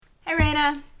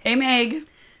Raina. Hey, Meg.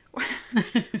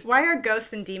 Why are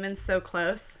ghosts and demons so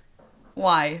close?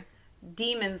 Why?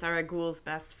 Demons are a ghoul's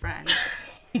best friend.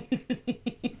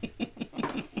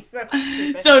 So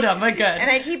stupid. So dumb, but good. And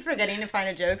I keep forgetting to find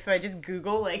a joke, so I just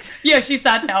Google, Yeah, she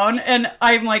sat down, and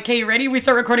I'm like, hey, you ready? We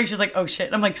start recording. She's like, oh, shit.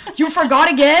 And I'm like, you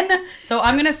forgot again? So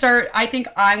I think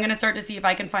I'm going to start to see if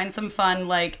I can find some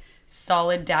fun,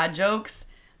 solid dad jokes.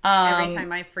 Every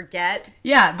time I forget.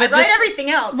 Yeah, but I write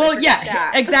everything else. Well,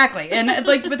 yeah, exactly. And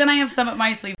but then I have some up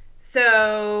my sleeve.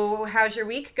 So, how's your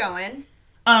week going?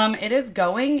 It is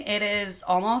going. It is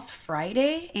almost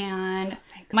Friday, and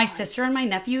my sister and my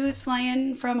nephew is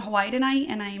flying from Hawaii tonight,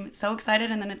 and I'm so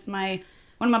excited. And then it's one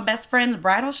of my best friend's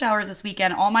bridal showers this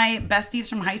weekend. All my besties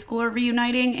from high school are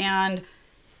reuniting, and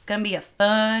it's gonna be a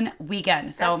fun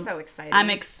weekend. So That's so exciting. I'm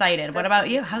excited. What about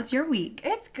you? How's your week?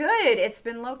 It's good. It's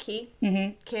been low key.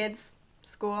 Mm-hmm. Kids,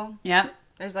 school. Yep.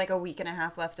 There's like a week and a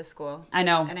half left of school. I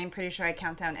know. And I'm pretty sure I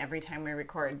count down every time we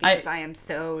record because I am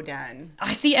so done.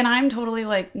 I see, and I'm totally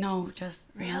like, no,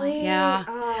 just... Really? Yeah.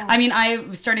 Oh. I mean, I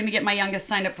was starting to get my youngest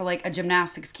signed up for a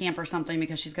gymnastics camp or something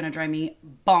because she's going to drive me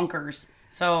bonkers.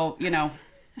 So,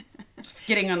 just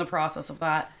getting on the process of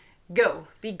that. Go.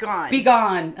 Be gone. Be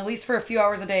gone. At least for a few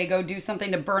hours a day. Go do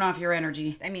something to burn off your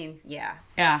energy. I mean, yeah.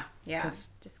 Yeah. Yeah.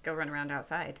 Just go run around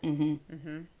outside. Mm-hmm.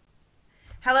 Mm-hmm.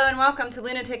 Hello and welcome to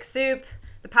Lunatic Soup,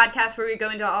 the podcast where we go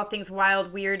into all things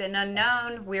wild, weird, and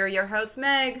unknown. We're your host,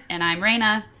 Meg. And I'm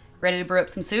Raina. Ready to brew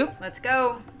up some soup? Let's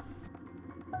go.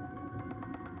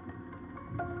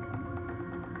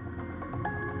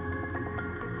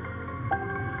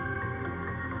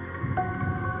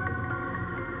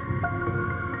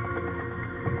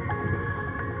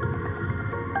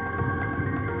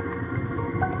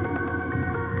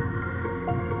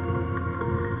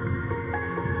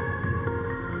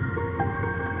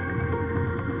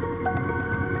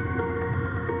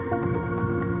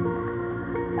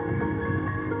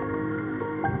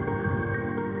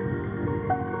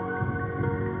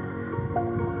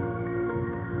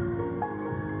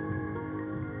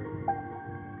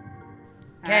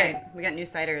 Okay. Right, we got new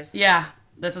ciders. Yeah.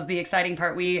 This is the exciting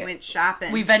part. We went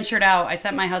shopping. We ventured out. I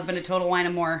sent my husband to Total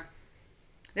Wine & More.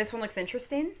 This one looks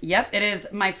interesting. Yep, it is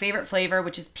my favorite flavor,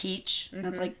 which is peach. Mm-hmm.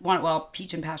 That's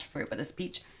peach and passion fruit, but this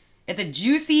peach. It's a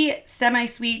juicy,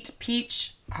 semi-sweet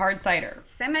peach hard cider.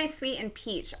 Semi-sweet and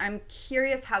peach. I'm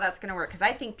curious how that's going to work because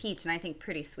I think peach and I think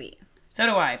pretty sweet. So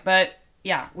do I, but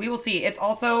yeah, we will see. It's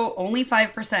also only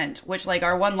 5%, which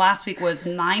our one last week was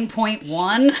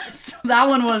 9.1. So that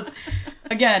one was,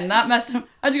 again, that messed up.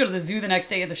 I had to go to the zoo the next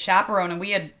day as a chaperone, and we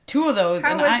had 2 of those.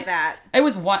 How was that? It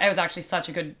was actually such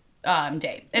a good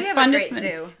day. It's we have fun a great to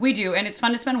spend. Zoo. We do, and it's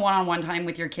fun to spend one-on-one time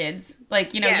with your kids.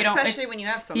 You don't, especially when you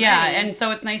have so many. Yeah, and so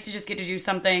it's nice to just get to do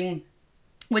something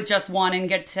with just one and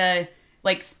get to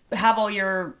have all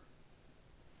your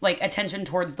attention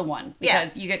towards the one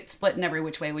because you get split in every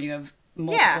which way when you have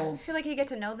multiples. Yeah, I feel like you get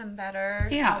to know them better.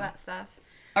 Yeah, all that stuff.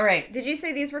 All right. Did you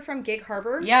say these were from Gig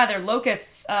Harbor? Yeah, they're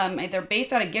locusts. They're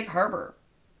based out of Gig Harbor,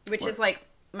 which is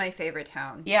my favorite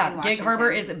town. Yeah, Gig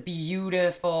Harbor is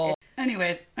beautiful.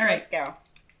 Anyways, all right, let's go.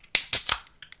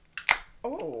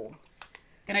 Oh,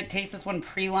 gonna taste this one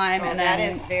pre-lime, and that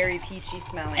then is very peachy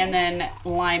smelling. and then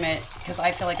lime it because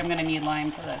I feel like I'm gonna need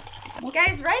lime for this.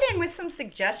 Guys, write in with some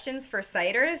suggestions for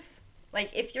ciders.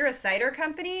 If you're a cider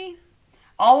company.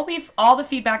 All the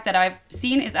feedback that I've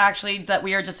seen is actually that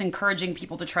we are just encouraging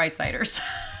people to try ciders.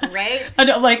 Right?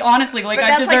 Honestly,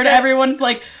 I've just heard everyone's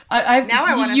now I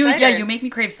want a cider. Yeah, you make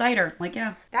me crave cider.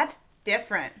 Yeah. That's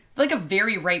different. It's like a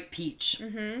very ripe peach.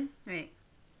 Mm-hmm. Right.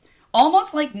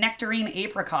 Almost like nectarine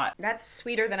apricot. That's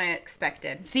sweeter than I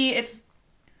expected. See, it's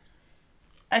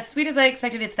as sweet as I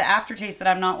expected. It's the aftertaste that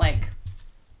I'm not like.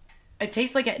 It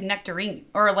tastes like a nectarine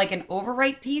or an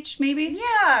overripe peach, maybe.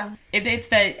 Yeah.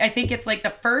 I think it's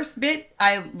the first bit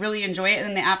I really enjoy it, and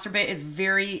then the after bit is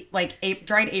very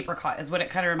dried apricot is what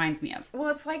it kind of reminds me of. Well,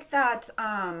 it's like that.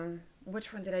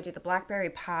 Which one did I do? The blackberry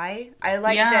pie. I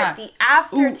like that. The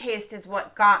aftertaste is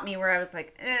what got me where I was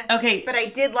like, eh. Okay. But I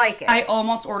did like it. I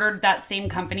almost ordered that same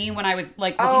company when I was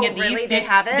looking at these. Really? They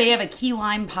have it? They have a key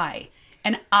lime pie.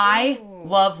 And I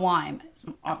love lime,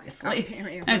 obviously.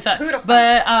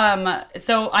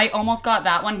 So I almost got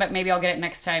that one, but maybe I'll get it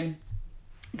next time.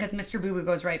 Because Mr. Boo Boo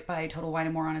goes right by Total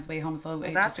Wine & More on his way home, so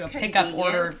I just do a pickup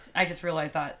order. I just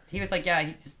realized that. He was he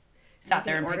just sat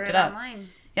there and picked it up. Online.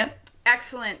 Yep.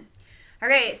 Excellent. All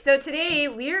right, so today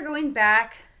we are going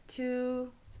back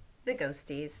to the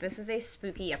ghosties. This is a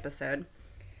spooky episode.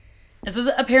 This is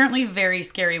apparently very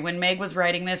scary. When Meg was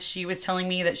writing this, she was telling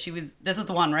me that this is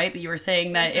the one, right? That you were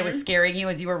saying that it was scaring you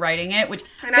as you were writing it, which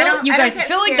and I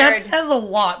feel like that says a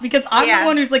lot, because I'm the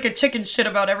one who's like a chicken shit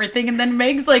about everything, and then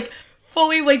Meg's like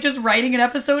fully like just writing an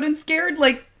episode and scared.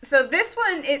 Like, so this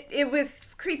one, it was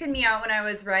creeping me out when I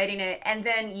was writing it, and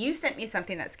then you sent me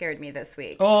something that scared me this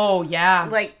week. Oh, yeah.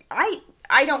 Like,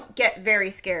 I don't get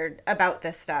very scared about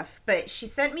this stuff, but she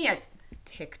sent me a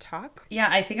TikTok. Yeah,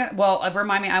 I think,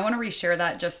 remind me, I want to reshare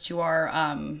that just to our,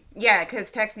 yeah, because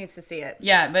Tex needs to see it.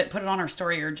 Yeah, but put it on our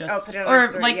story, or just, put it on our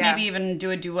story, maybe even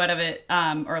do a duet of it,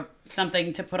 or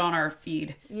something to put on our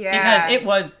feed. Yeah.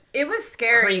 Because it was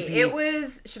scary. Creepy.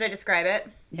 Should I describe it?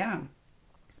 Yeah.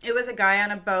 It was a guy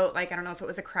on a boat, like, I don't know if it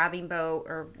was a crabbing boat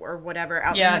or whatever,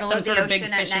 out in the middle of the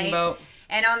ocean at night. Boat.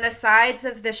 And on the sides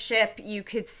of the ship, you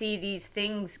could see these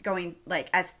things going, like,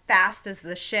 as fast as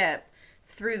the ship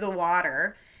through the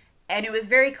water. And it was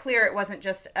very clear it wasn't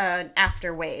just an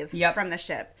after wave from the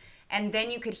ship. And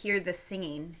then you could hear the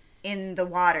singing in the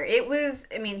water. It was,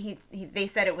 I mean, they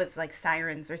said it was like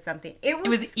sirens or something. It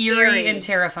was scary. Eerie and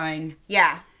terrifying.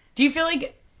 Yeah. Do you feel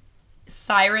like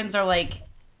sirens are like,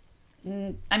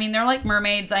 I mean, they're like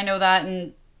mermaids, I know that,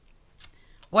 and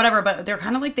whatever, but they're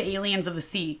kind of like the aliens of the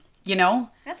sea, you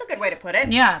know? That's a good way to put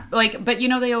it. Yeah, like, but you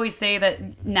know, they always say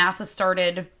that NASA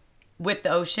started with the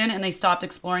ocean and they stopped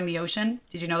exploring the ocean.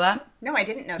 Did you know that? No, I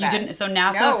didn't know that. You didn't? So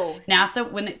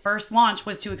NASA, when it first launched,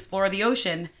 was to explore the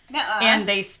ocean. Nuh-uh. And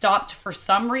they stopped, for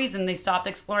some reason, they stopped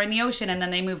exploring the ocean, and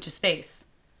then they moved to space.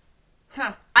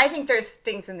 Huh. I think there's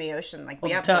things in the ocean, like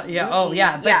we absolutely... Yeah. Oh,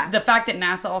 yeah. But the fact that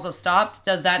NASA also stopped,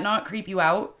 does that not creep you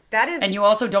out? That is... And you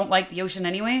also don't like the ocean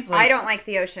anyways? I don't like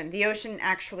the ocean. The ocean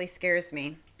actually scares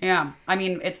me. Yeah. I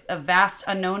mean, it's a vast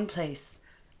unknown place.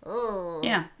 Ugh.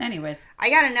 Yeah. Anyways. I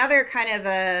got another kind of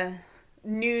a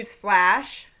news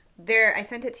flash. I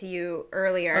sent it to you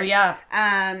earlier. Oh, yeah.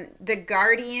 The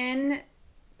Guardian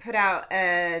put out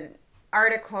an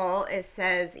article. It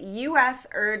says, U.S.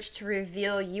 urged to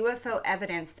reveal UFO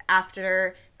evidence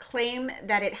after claim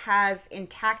that it has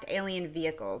intact alien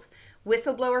vehicles.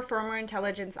 Whistleblower former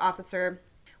intelligence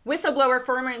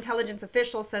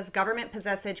official says government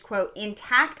possesses, quote,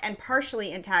 intact and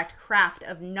partially intact craft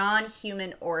of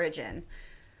non-human origin.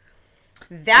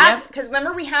 That's because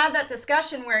remember we had that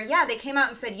discussion where, they came out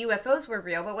and said UFOs were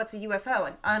real, but what's a UFO?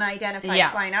 An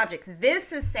unidentified flying object.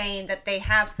 This is saying that they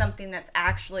have something that's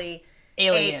actually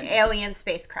alien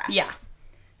spacecraft. Yeah.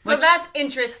 So that's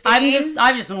interesting.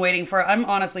 I've just been waiting I'm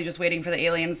honestly just waiting for the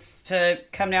aliens to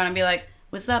come down and be like,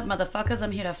 what's up, motherfuckers?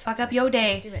 I'm here to fuck up your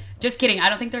day. Do it. Just kidding. I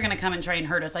don't think they're going to come and try and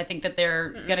hurt us. I think that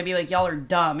they're going to be like, y'all are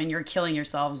dumb and you're killing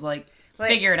yourselves. Like,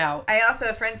 figure it out.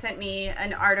 A friend sent me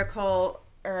an article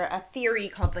or a theory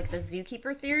called like the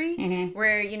zookeeper theory,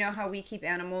 where you know how we keep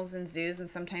animals in zoos and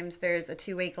sometimes there's a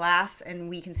two-way glass and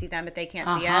we can see them but they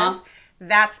can't see us.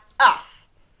 That's us.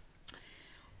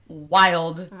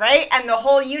 Wild. Right? And the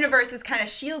whole universe is kind of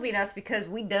shielding us because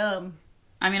we dumb.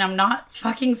 I mean, I'm not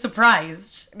fucking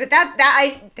surprised. But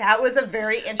that was a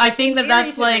very interesting I think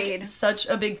that's like read. Such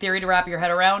a big theory to wrap your head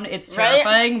around. It's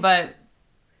terrifying, but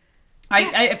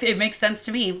if it makes sense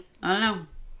to me. I don't know.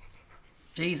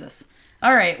 Jesus.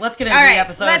 All right, let's get into the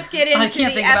episode. Let's get into the episode. I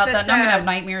can't think about that. Now I'm going to have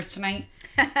nightmares tonight.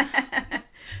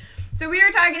 So we are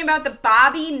talking about the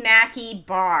Bobby Mackey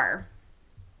Bar.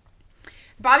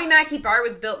 Bobby Mackey Bar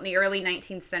was built in the early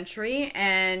 19th century,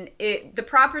 and the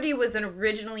property was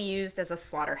originally used as a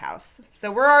slaughterhouse.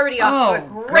 So we're already off to a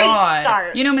great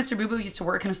start. You know, Mr. Boo Boo used to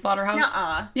work in a slaughterhouse?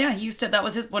 Nuh-uh. Yeah, he used to. That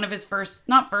was one of his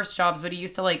not first jobs, but he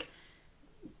used to like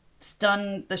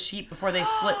stun the sheep before they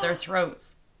slit their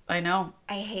throats. I know.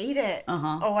 I hate it.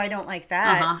 Uh-huh. Oh, I don't like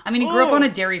that. Uh-huh. I mean, he grew up on a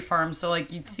dairy farm, so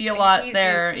like you'd see a lot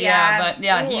there. He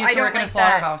used to work in a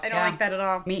slaughterhouse. I don't like that at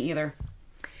all. Me either.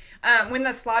 When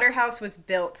the slaughterhouse was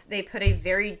built, they put a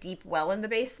very deep well in the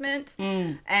basement,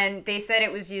 and they said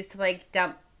it was used to like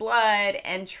dump blood,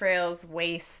 entrails,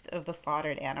 waste of the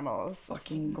slaughtered animals.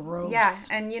 Fucking gross. Yeah,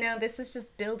 and you know, this is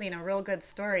just building a real good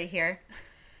story here.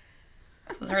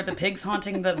 So are the pigs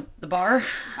haunting the bar?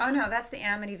 Oh no, that's the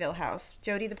Amityville house.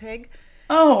 Jody the pig.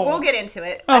 Oh. We'll get into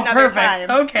it another time.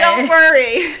 Okay. Don't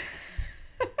worry.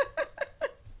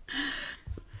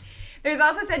 There's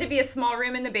also said to be a small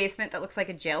room in the basement that looks like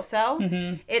a jail cell.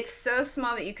 Mm-hmm. It's so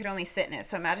small that you could only sit in it.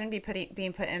 So imagine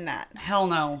being put in that. Hell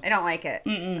no. I don't like it.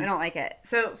 I don't like it.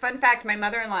 So fun fact, my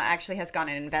mother-in-law actually has gone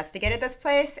and investigated this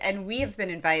place, and we have been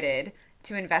invited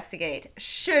to investigate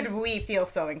should we feel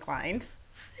so inclined.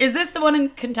 Is this the one in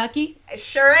Kentucky? It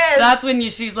sure is. That's when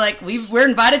she's like, we're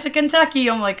invited to Kentucky.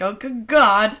 I'm like, oh, good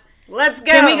God. Let's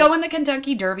go. Can we go when the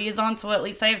Kentucky Derby is on so at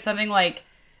least I have something like...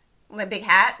 A big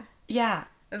hat? Yeah.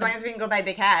 As long as we can go buy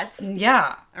big hats.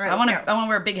 Yeah. All right, I want to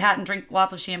wear a big hat and drink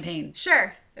lots of champagne.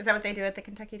 Sure. Is that what they do at the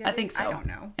Kentucky Derby? I think so. I don't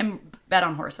know. And bet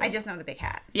on horses. I just know the big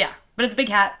hat. Yeah. But it's a big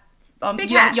hat. Big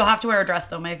hats. You'll have to wear a dress,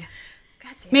 though, Meg.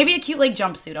 God damn. Maybe a cute, like,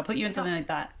 jumpsuit. I'll put you in something like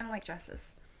that. I don't like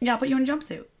dresses. Yeah, I'll put you in a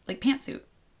jumpsuit. Like, pantsuit.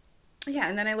 Yeah,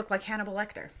 and then I look like Hannibal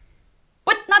Lecter.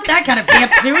 What? Not that kind of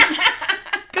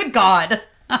pantsuit. Good God.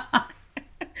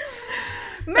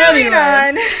 Moving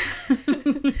on.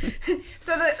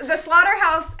 So the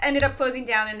slaughterhouse ended up closing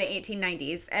down in the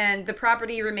 1890s, and the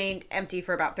property remained empty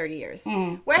for about 30 years.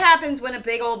 What happens when a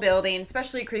big old building,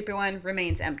 especially a creepy one,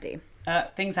 remains empty?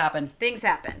 Things happen. Things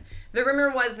happen. The rumor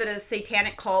was that a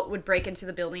satanic cult would break into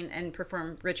the building and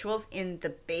perform rituals in the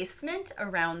basement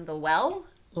around the well.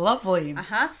 Lovely.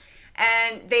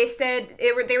 And they said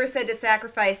they were said to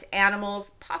sacrifice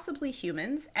animals, possibly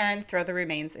humans, and throw the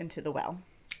remains into the well.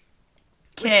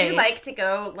 Okay. Would you like to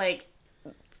go, like,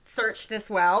 search this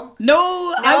well?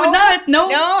 No, I would not. No.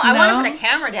 I want to put a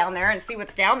camera down there and see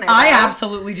what's down there. I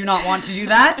absolutely do not want to do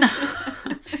that.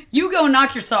 You go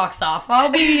knock your socks off.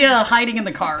 I'll be hiding in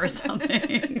the car or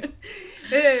something.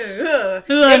 No,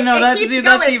 that's even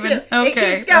okay. It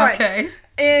keeps going. Okay.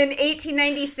 In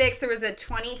 1896, there was a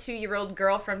 22-year-old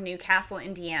girl from Newcastle,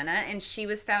 Indiana, and she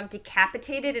was found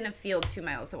decapitated in a field 2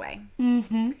 miles away.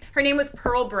 Her name was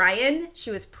Pearl Bryan.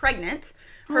 She was pregnant.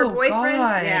 Her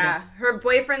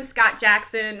boyfriend, Scott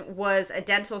Jackson, was a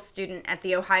dental student at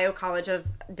the Ohio College of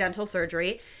Dental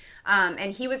Surgery,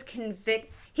 and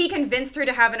he convinced her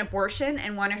to have an abortion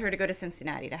and wanted her to go to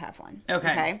Cincinnati to have one.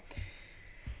 Okay.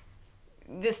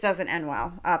 This doesn't end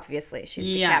well, obviously. She's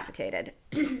decapitated.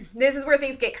 This is where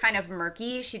things get kind of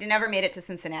murky. She never made it to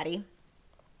Cincinnati.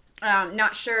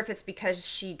 Not sure if it's because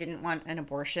she didn't want an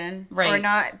abortion or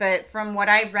not, but from what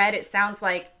I read, it sounds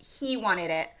like he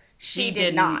wanted it. She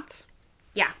did not.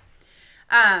 Yeah.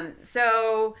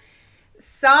 So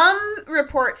some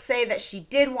reports say that she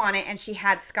did want it, and she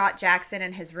had Scott Jackson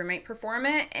and his roommate perform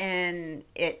it, and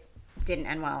it didn't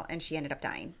end well, and she ended up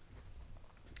dying.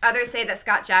 Others say that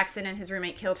Scott Jackson and his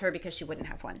roommate killed her because she wouldn't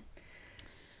have one.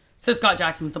 So Scott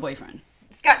Jackson's the boyfriend.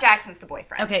 Scott Jackson's the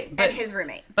boyfriend. Okay, and his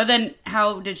roommate. But then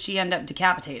how did she end up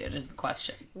decapitated is the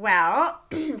question. Well,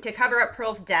 to cover up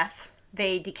Pearl's death,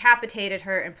 they decapitated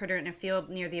her and put her in a field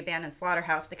near the abandoned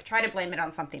slaughterhouse to try to blame it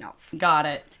on something else. Got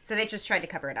it. So they just tried to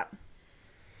cover it up.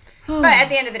 But at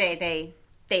the end of the day,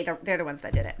 they're the ones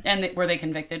that did it. And were they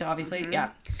convicted, obviously? Yeah.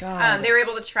 God. They were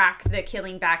able to track the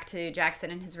killing back to Jackson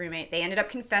and his roommate. They ended up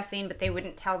confessing, but they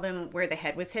wouldn't tell them where the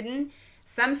head was hidden.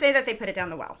 Some say that they put it down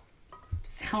the well.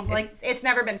 It's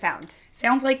never been found.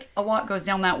 Sounds like a lot goes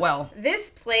down that well. This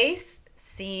place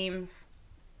seems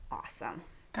awesome.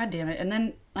 God damn it. And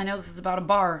then I know this is about a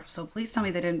bar, so please tell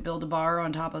me they didn't build a bar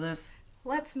on top of this.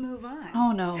 Let's move on.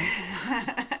 Oh, no.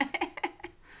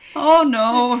 Oh,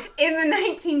 no. In the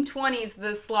 1920s,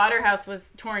 the slaughterhouse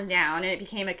was torn down, and it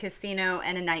became a casino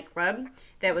and a nightclub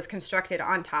that was constructed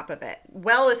on top of it.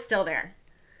 Well is still there.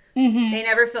 They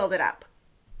never filled it up.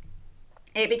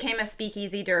 It became a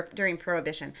speakeasy during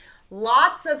Prohibition.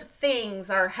 Lots of things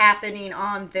are happening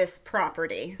on this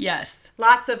property. Yes.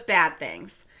 Lots of bad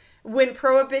things. When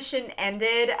Prohibition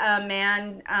ended, a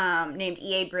man named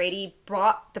E.A. Brady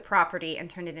bought the property and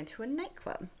turned it into a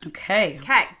nightclub. Okay.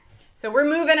 So we're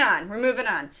moving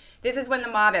on. This is when the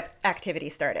mob activity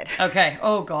started. Okay.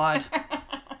 Oh, God.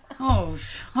 Oh,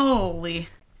 holy.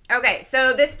 Okay,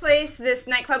 so this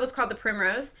nightclub was called the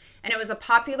Primrose, and it was a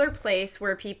popular place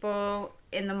where people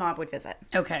in the mob would visit.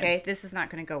 Okay, this is not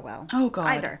going to go well. Oh, God.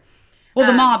 Either. Well,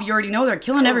 the mob, you already know they're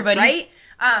killing everybody. Right?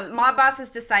 Mob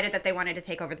bosses decided that they wanted to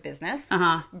take over the business.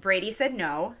 Brady said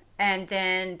no, and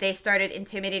then they started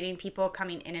intimidating people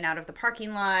coming in and out of the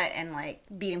parking lot and, like,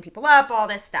 beating people up, all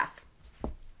this stuff.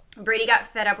 Brady got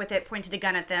fed up with it, pointed a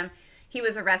gun at them. He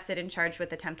was arrested and charged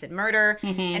with attempted murder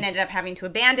and ended up having to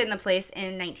abandon the place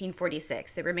in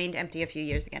 1946. It remained empty a few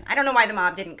years again. I don't know why the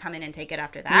mob didn't come in and take it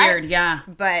after that. Weird, yeah.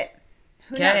 But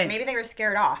who knows? Maybe they were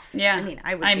scared off. Yeah.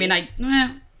 I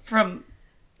mean, from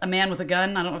a man with a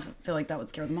gun, I don't feel like that would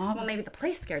scare the mob. Well, maybe the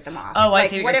place scared them off. Oh, I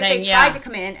see what you're saying. What if they tried to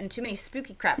come in and too many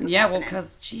spooky crap was happening? Well,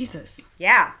 because Jesus.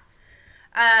 Yeah.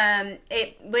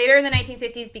 It later in the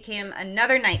 1950s became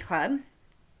another nightclub.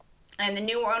 And the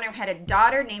new owner had a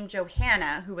daughter named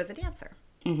Johanna, who was a dancer.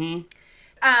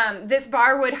 This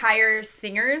bar would hire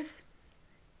singers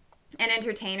and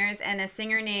entertainers, and a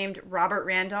singer named Robert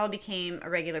Randall became a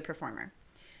regular performer.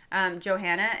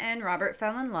 Johanna and Robert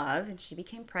fell in love, and she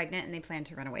became pregnant, and they planned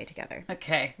to run away together.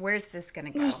 Okay. Where's this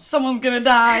going to go? Someone's going to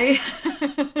die.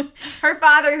 Her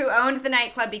father, who owned the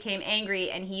nightclub, became angry,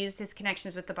 and he used his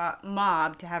connections with the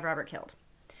mob to have Robert killed.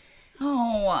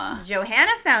 Oh.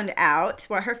 Johanna found out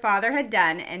what her father had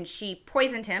done, and she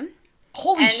poisoned him.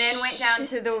 Holy shit. And then went down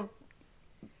to the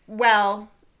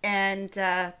well and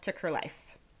took her life.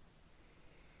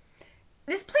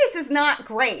 This place is not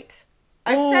great.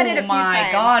 I've said it a few times. Oh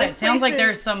my God, it sounds like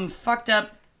there's some fucked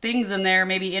up things in there,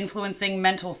 maybe influencing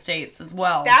mental states as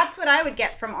well. That's what I would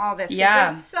get from all this. Yeah.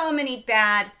 There's so many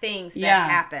bad things that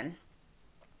happen.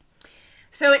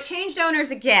 So it changed owners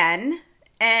again,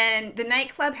 and the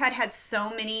nightclub had so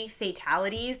many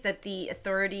fatalities that the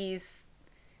authorities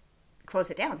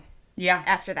closed it down. Yeah.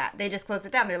 After that, they just closed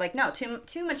it down. They're like, no,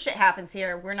 too much shit happens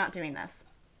here. We're not doing this.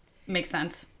 Makes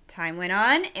sense. Time went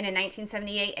on, and in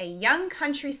 1978, a young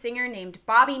country singer named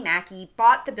Bobby Mackey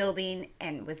bought the building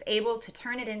and was able to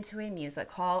turn it into a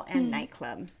music hall and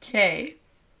nightclub. Okay.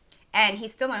 And he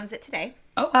still owns it today.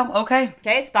 Oh, wow. Okay.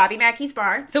 Okay, it's Bobby Mackey's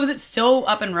Bar. So is it still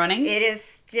up and running? It is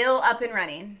still up and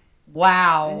running.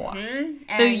 Wow. Mm-hmm.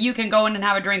 So you can go in and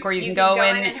have a drink, or you can go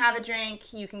in and have a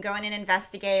drink. You can go in and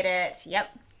investigate it.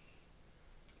 Yep.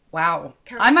 Wow.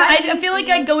 I feel like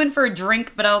I'd go in for a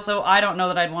drink, but also I don't know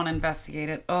that I'd want to investigate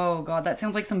it. Oh, God, that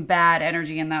sounds like some bad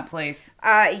energy in that place.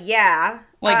 Yeah.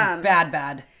 Like,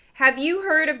 bad. Have you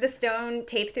heard of the stone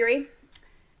tape theory?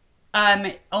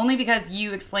 Only because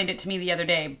you explained it to me the other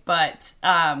day, but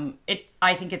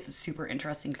I think it's a super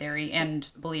interesting theory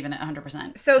and believe in it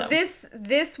 100%. So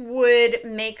this would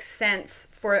make sense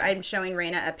for, I'm showing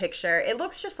Raina a picture. It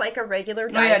looks just like a regular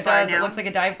dive bar. Oh, yeah, it does. Now. It looks like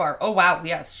a dive bar. Oh, wow.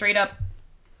 Yeah, straight up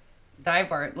dive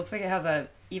bar. It looks like it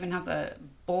even has a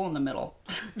bowl in the middle.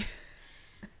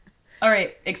 All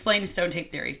right, explain stone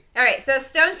tape theory. All right, so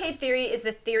stone tape theory is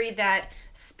the theory that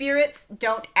spirits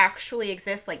don't actually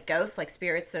exist, like ghosts, like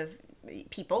spirits of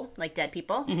people, like dead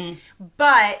people,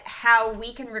 but how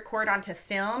we can record onto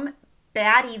film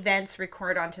bad events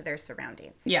record onto their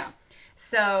surroundings. Yeah.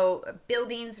 So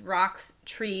buildings, rocks,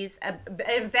 trees, an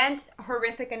event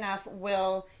horrific enough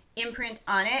will imprint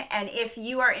on it, and if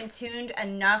you are in tuned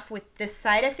enough with this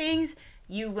side of things,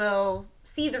 you will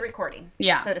see the recording,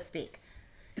 so to speak.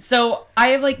 So I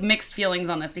have like mixed feelings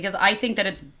on this because I think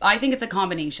it's a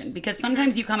combination, because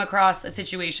sometimes you come across a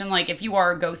situation like if you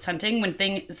are ghost hunting when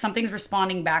something's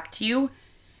responding back to you,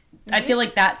 I feel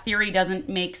like that theory doesn't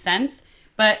make sense.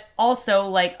 But also,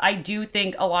 like, I do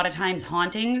think a lot of times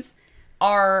hauntings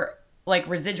are like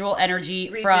residual energy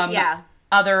from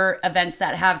other events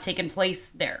that have taken place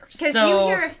there. Because you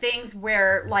hear of things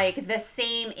where, like, the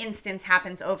same instance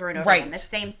happens over and over again. The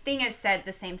same thing is said,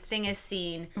 the same thing is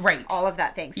seen. Right. All of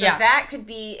that thing. So that could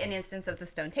be an instance of the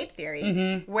stone tape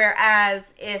theory.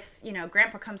 Whereas if,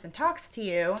 Grandpa comes and talks to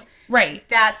you,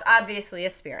 that's obviously a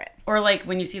spirit. Or, like,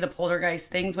 when you see the poltergeist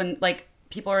things, when, like,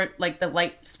 people are, like, the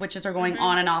light switches are going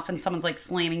on and off and someone's, like,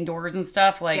 slamming doors and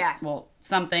stuff. Like,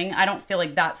 something. I don't feel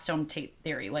like that's stone tape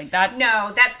theory. Like, that's...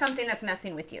 No, that's something that's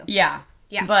messing with you. Yeah.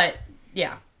 But,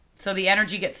 so the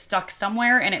energy gets stuck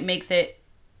somewhere and it makes it...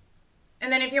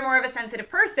 And then if you're more of a sensitive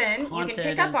person, you can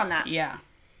pick up on that. Yeah.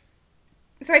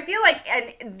 So I feel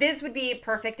like this would be a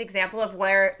perfect example of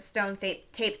where stone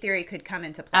tape theory could come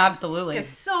into play. Absolutely. Because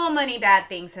so many bad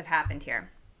things have happened here.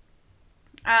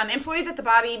 Employees at the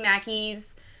Bobby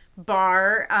Mackey's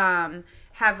bar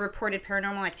have reported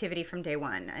paranormal activity from day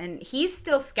one. And he's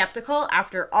still skeptical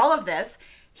after all of this.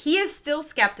 He is still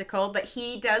skeptical, but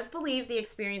he does believe the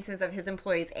experiences of his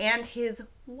employees and his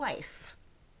wife.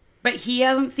 But he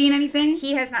hasn't seen anything?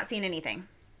 He has not seen anything.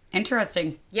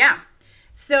 Interesting. Yeah.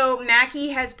 So Mackey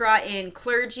has brought in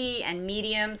clergy and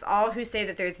mediums, all who say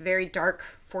that there's very dark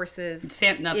forces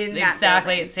in that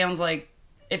exactly. building. It sounds like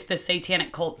if the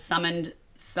satanic cult summoned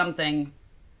something...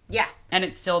 Yeah. And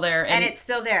it's still there. And it's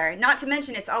still there. Not to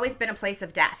mention, it's always been a place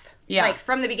of death. Yeah. Like,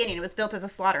 from the beginning, it was built as a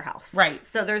slaughterhouse. Right.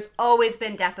 So there's always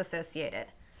been death associated.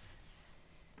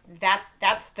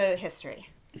 That's the history.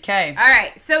 Okay. All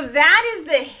right. So that is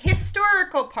the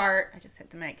historical part. I just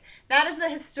hit the mic. That is the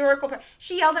historical part.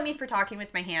 She yelled at me for talking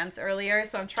with my hands earlier,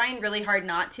 so I'm trying really hard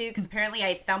not to, because apparently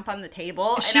I thump on the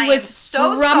table. She was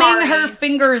strumming her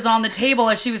fingers on the table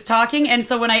as she was talking, and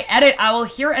so when I edit, I will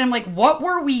hear it, and I'm like, what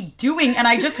were we doing? And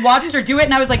I just watched her do it,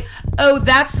 and I was like, oh,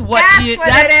 that's what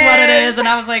it is. And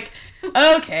I was like...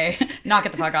 Okay, knock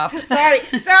it the fuck off. Sorry.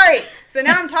 So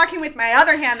now I'm talking with my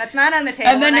other hand that's not on the table,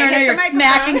 and then you're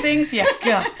smacking things. Yeah.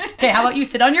 Okay, how about you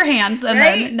sit on your hands, and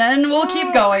then we'll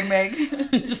keep going, Meg.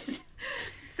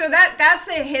 So that's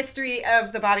the history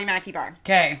of the Bobby Mackey bar.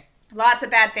 Okay. Lots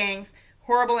of bad things,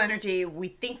 horrible energy. We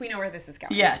think we know where this is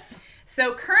going. Yes.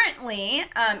 So currently,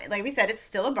 like we said, it's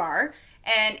still a bar.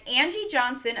 And Angie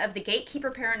Johnson of the Gatekeeper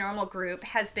Paranormal Group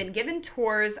has been given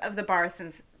tours of the bar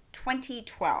since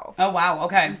 2012. Oh, wow.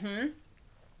 Okay.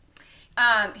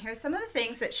 Here's some of the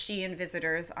things that she and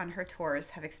visitors on her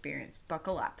tours have experienced.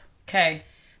 Buckle up. Okay.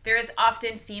 There is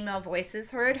often female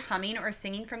voices heard humming or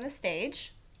singing from the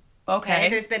stage. Okay.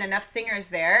 There's been enough singers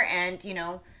there, and, you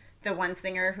know, the one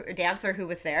dancer who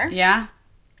was there. Yeah.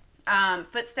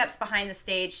 Footsteps behind the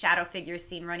stage, shadow figures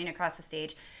seen running across the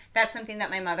stage. That's something that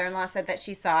my mother-in-law said that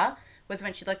she saw, was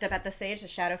when she looked up at the stage, the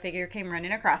shadow figure came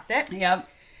running across it. Yep.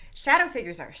 Shadow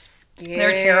figures are scary.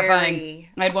 They're terrifying.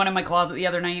 I had one in my closet the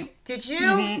other night. Did you?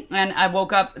 Mm-hmm. And I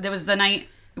woke up, there was the night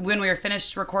when we were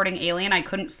finished recording Alien, I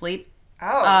couldn't sleep.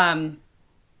 Oh.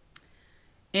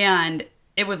 And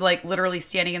it was like literally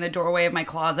standing in the doorway of my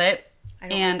closet.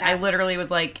 I literally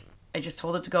was like, I just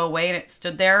told it to go away, and it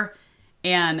stood there.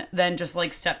 And then just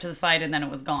like stepped to the side, and then it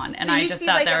was gone. And I just sat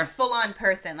there. So you see like a full-on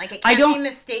person. Like it can't be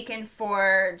mistaken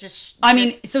for just I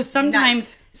mean, so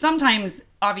sometimes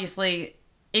obviously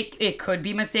it could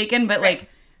be mistaken, but right.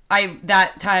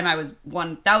 That time I was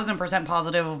 1000%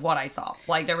 positive of what I saw.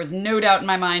 Like there was no doubt in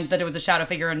my mind that it was a shadow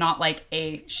figure and not like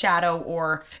a shadow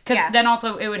because then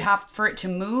also it would have for it to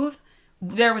move.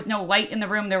 There was no light in the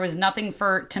room. There was nothing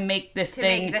to make the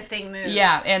thing move.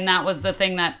 Yeah. And that was the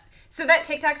thing that. So that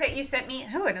TikTok that you sent me,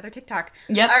 another TikTok.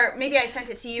 Yep. Or maybe I sent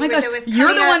it to you. Oh my gosh,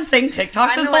 you're the one saying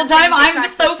TikToks this whole time. I'm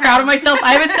just so proud of myself.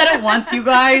 I haven't said it once, you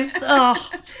guys. Oh,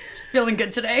 just feeling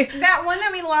good today. That one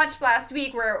that we watched last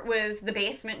week where it was the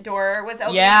basement door was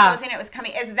opening and closing, it was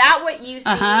coming. Is that what you see?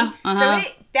 So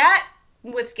that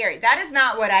was scary. That is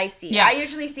not what I see. Yeah. I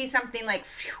usually see something like...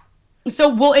 Phew.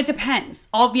 So, it depends.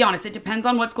 I'll be honest. It depends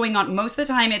on what's going on. Most of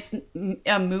the time, it's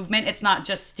a movement. It's not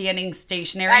just standing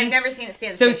stationary. I've never seen it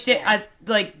stand stationary.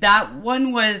 That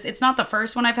one was... It's not the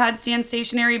first one I've had stand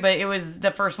stationary, but it was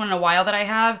the first one in a while that I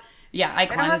have. Yeah, I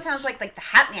cleansed. It almost sounds like the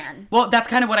Hat Man. Well, that's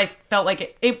kind of what I felt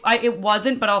like. It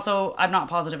wasn't, but also I'm not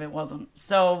positive it wasn't.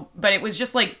 So, but it was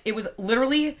just like... It was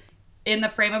literally in the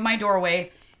frame of my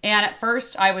doorway. And at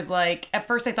first, I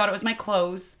thought it was my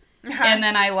clothes. And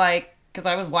then because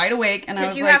I was wide awake, and I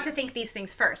was because you have to think these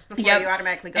things first before you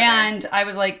automatically go and there. I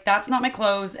was like, that's not my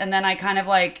clothes, and then I kind of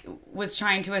was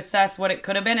trying to assess what it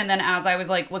could have been, and then as I was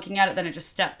looking at it, then it just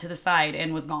stepped to the side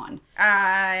and was gone.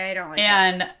 I don't like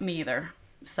and that. Me either.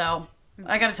 So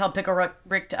I got to tell Pickle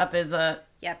Rick to up his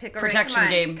protection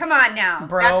game. Come on now,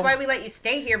 bro. That's why we let you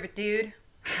stay here, but dude.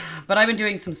 But I've been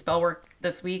doing some spell work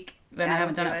this week. And I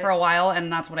haven't done it for a while,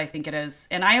 and that's what I think it is.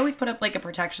 And I always put up a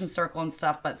protection circle and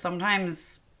stuff, but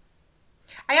sometimes.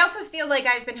 I also feel like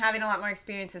I've been having a lot more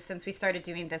experiences since we started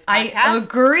doing this podcast. I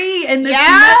agree, and it's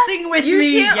messing with me.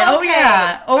 Too? Yeah,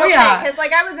 okay. Oh yeah. Because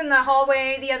I was in the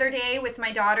hallway the other day with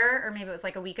my daughter, or maybe it was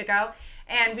a week ago,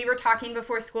 and we were talking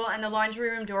before school, and the laundry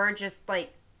room door just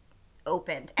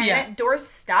opened, and that door's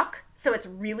stuck, so it's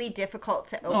really difficult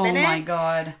to open it. Oh my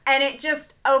god. And it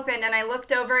just opened, and I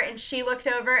looked over, and she looked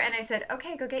over, and I said,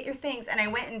 okay, go get your things. And I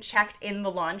went and checked in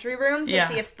the laundry room to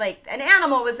see if an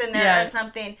animal was in there or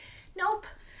something. Nope.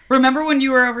 Remember when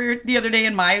you were over the other day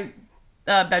and my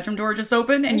bedroom door just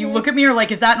opened, and you look at me, you're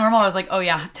like, is that normal? I was like, oh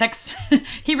yeah,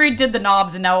 he redid the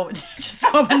knobs and now it just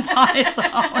opens on its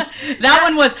own. That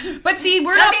one was, but see,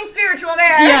 we're nothing spiritual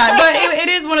there. Yeah, but it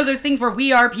is one of those things where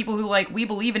we are people who we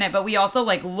believe in it, but we also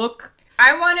look.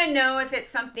 I want to know if it's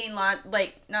something not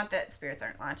that spirits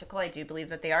aren't logical. I do believe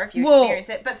that they are if you experience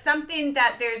it, but something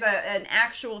that there's an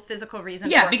actual physical reason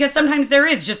for. Yeah, because sometimes there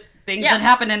is just things that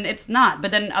happen and it's not.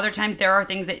 But then other times there are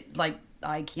things that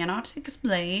I cannot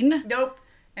explain. Nope.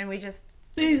 And we just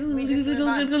move on.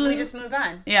 We just move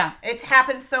on. Yeah. It's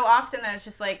happened so often that it's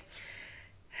just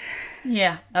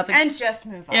yeah, and just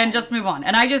move on. And just move on.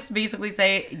 And I just basically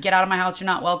say, get out of my house. You're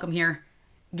not welcome here.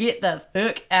 Get the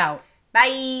fuck out.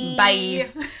 Bye. Bye.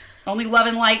 Only love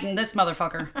and light in this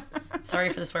motherfucker. Sorry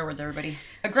for the swear words, everybody.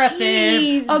 Aggressive.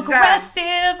 Jeez.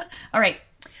 Aggressive. All right.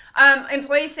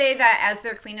 Employees say that as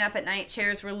they're cleaning up at night,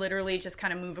 chairs will literally just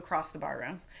kind of move across the bar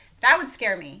room. That would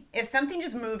scare me. If something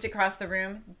just moved across the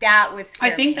room, that would scare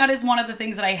me. I think that is one of the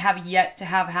things that I have yet to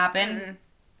have happen.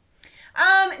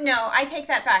 No, I take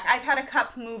that back. I've had a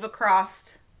cup move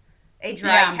across a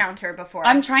dry counter before.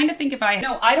 I'm trying to think if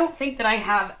No, I don't think that I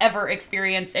have ever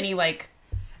experienced any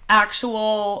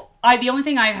actual. The only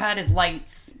thing I've had is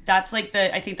lights. That's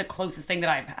I think the closest thing that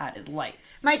I've had is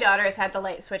lights. My daughter has had the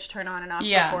light switch turn on and off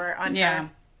before on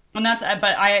her. And that's.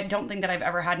 But I don't think that I've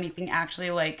ever had anything actually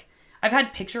I've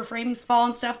had picture frames fall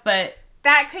and stuff, but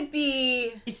that could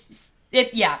be. It's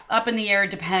up in the air.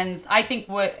 Depends. I think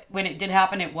when it did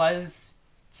happen, it was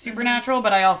supernatural,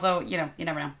 but I also you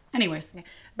never know. Anyways.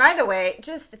 By the way,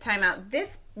 just a timeout.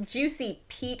 This juicy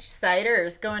peach cider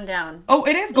is going down. Oh,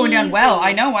 it is going down well.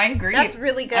 I know. I agree. That's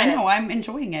really good. I know. I'm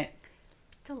enjoying it.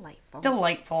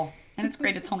 Delightful. And it's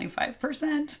great. It's only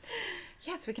 5%.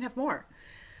 Yes, we can have more.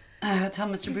 Tell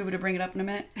Mr. Boo Boo to bring it up in a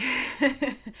minute.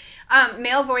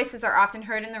 Male voices are often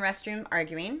heard in the restroom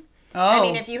arguing. Oh. I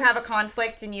mean, if you have a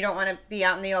conflict and you don't want to be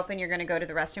out in the open, you're going to go to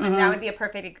the restroom. And that would be a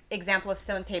perfect example of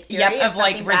stone tape theory. Yep, of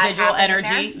like residual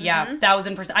energy. Yeah,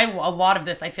 1000%. A lot of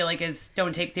this I feel like is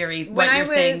stone tape theory.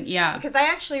 Saying, yeah. Because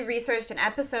I actually researched an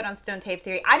episode on stone tape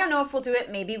theory. I don't know if we'll do it.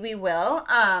 Maybe we will.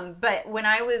 But when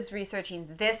I was researching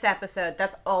this episode,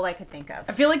 that's all I could think of.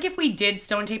 I feel like if we did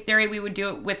stone tape theory, we would do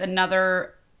it with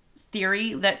another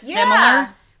theory that's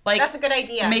similar. Like, that's a good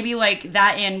idea. Maybe like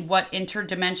that in what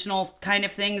interdimensional kind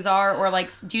of things are, or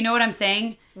like, do you know what I'm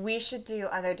saying? We should do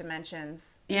other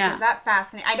dimensions. Yeah. Because that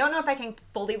fascinates. I don't know if I can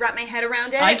fully wrap my head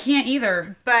around it. I can't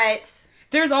either. But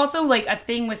there's also like a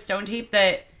thing with stone tape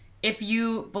that if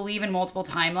you believe in multiple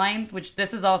timelines, which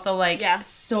this is also like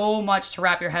so much to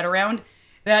wrap your head around,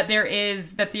 that there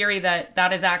is the theory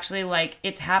that is actually like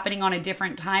it's happening on a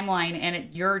different timeline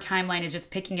and your timeline is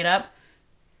just picking it up.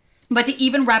 But to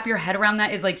even wrap your head around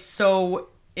that is like so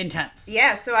intense.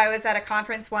 Yeah, so I was at a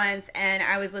conference once and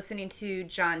I was listening to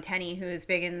John Tenney, who is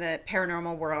big in the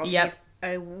paranormal world. Yep. He's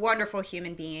a wonderful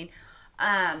human being.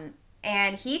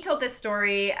 And he told this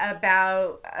story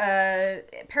about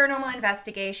paranormal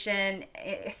investigation.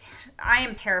 I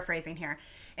am paraphrasing here.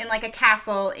 In like a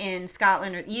castle in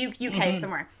Scotland or UK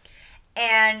somewhere.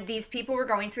 And these people were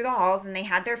going through the halls and they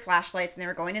had their flashlights and they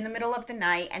were going in the middle of the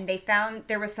night and they found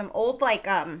there was some old like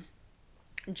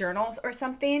journals or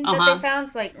something that they found,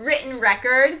 like written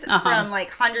records from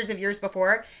like hundreds of years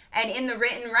before. And in the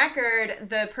written record,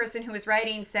 the person who was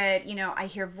writing said, you know, I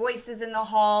hear voices in the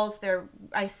halls.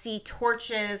 I see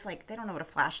torches. Like, they don't know what a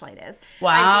flashlight is.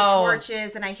 Wow. I see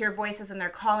torches and I hear voices and they're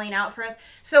calling out for us.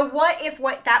 So what if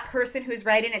that person who's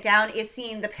writing it down is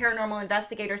seeing the paranormal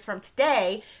investigators from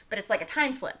today, but it's like a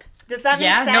time slip? Does that make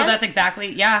sense? Yeah, no, that's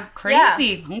exactly,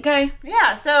 crazy. Yeah. Okay.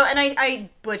 Yeah, so, and I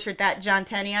butchered that, John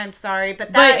Tenney, I'm sorry,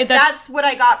 but that's what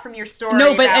I got from your story.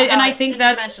 No, but, and I think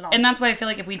that's why I feel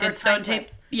like if we did stone tape,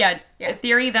 a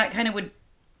theory that kind of would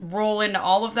roll into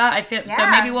all of that, I feel, so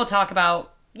maybe we'll talk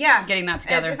about getting that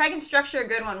together. If I can structure a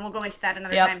good one, we'll go into that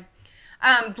another time.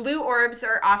 Blue orbs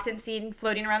are often seen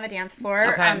floating around the dance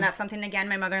floor. Okay. That's something, again,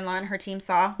 my mother-in-law and her team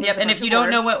saw. Yep, and if you don't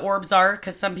know what orbs are,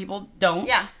 because some people don't,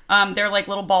 they're like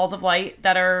little balls of light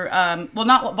that are, well,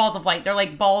 not balls of light, they're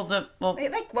like balls of, well...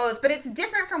 It like glows, but it's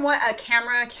different from what a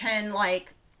camera can,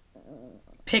 like...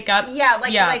 pick up? Yeah,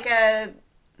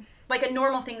 like a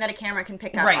normal thing that a camera can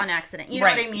pick up on accident. You know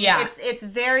what I mean? Yeah. It's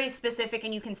very specific,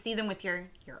 and you can see them with your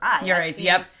eye. Your eyes,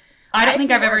 yep. I don't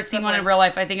think I've ever seen one in real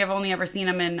life. I think I've only ever seen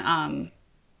them in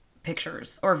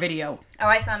pictures or video. Oh,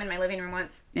 I saw them in my living room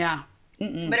once. Yeah.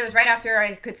 But it was right after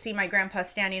I could see my grandpa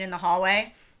standing in the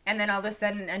hallway, and then all of a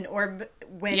sudden an orb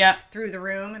went through the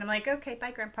room, and I'm like, okay,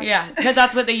 bye, Grandpa. Yeah, because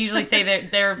that's what they usually say.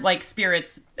 They're like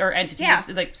spirits or entities,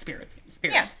 like spirits.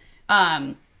 Yeah.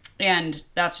 And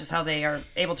that's just how they are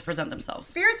able to present themselves.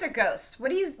 Spirits or ghosts?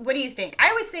 What do you think?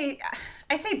 I would say,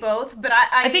 I say both, but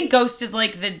I think ghost is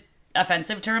like the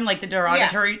offensive term, like the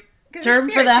derogatory term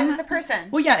spirit, for them. Because it's a person.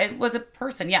 Well, yeah, it was a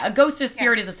person. Yeah, a ghost is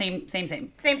spirit is the same.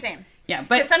 Same. Yeah,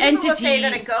 but some people will say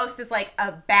that a ghost is like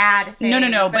a bad thing.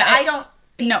 No. But I don't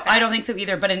think that. I don't think so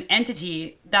either. But an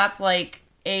entity, that's like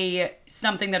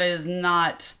something that is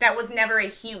not... That was never a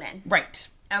human. Right.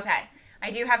 Okay. I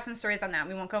do have some stories on that.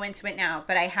 We won't go into it now,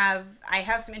 but I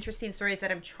have some interesting stories that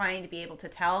I'm trying to be able to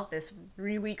tell. This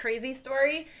really crazy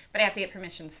story, but I have to get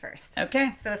permissions first.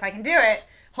 Okay. So if I can do it,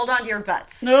 hold on to your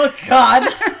butts. Oh,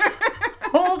 God.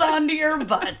 Hold on to your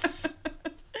butts.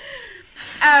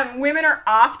 Women are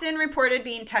often reported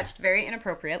being touched very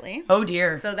inappropriately. Oh,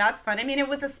 dear. So that's fun. I mean, it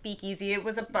was a speakeasy. It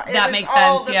was a... That makes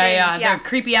sense. Yeah. They're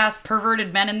creepy-ass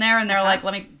perverted men in there, and they're like,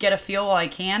 let me get a feel while I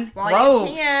can. While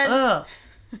you can. Ugh.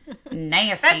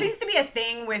 Nasty. That seems to be a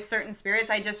thing with certain spirits.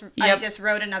 I just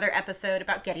wrote another episode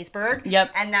about Gettysburg.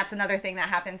 Yep. And that's another thing that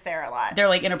happens there a lot. They're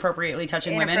like inappropriately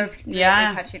touching women.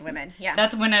 Touching women. Yeah.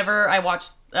 That's whenever I watch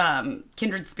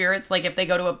Kindred Spirits. Like if they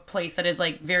go to a place that is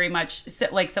like very much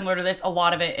like similar to this, a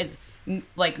lot of it is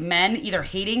like men either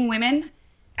hating women,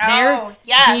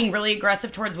 being really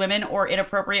aggressive towards women, or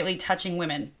inappropriately touching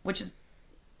women, which is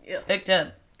fucked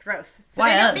up. Gross. So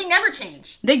they never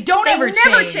change. They never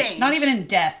change. Not even in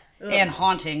death and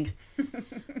haunting.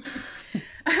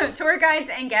 Tour guides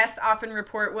and guests often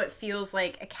report what feels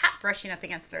like a cat brushing up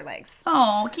against their legs.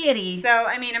 Oh, kitty. So,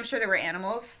 I mean, I'm sure there were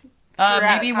animals.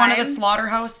 Maybe one of the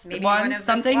slaughterhouse ones.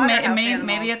 Something.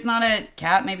 Maybe it's not a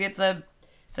cat. Maybe it's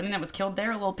something that was killed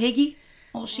there. A little piggy.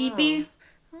 A little sheepy.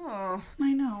 Oh.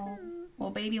 I know.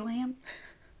 Little baby lamb.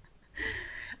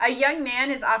 A young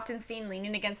man is often seen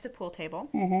leaning against a pool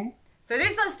table. Mm-hmm. So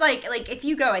there's this like if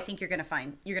you go, I think you're gonna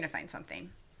find something.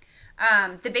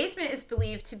 The basement is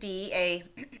believed to be a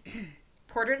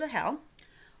portal to hell.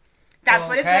 That's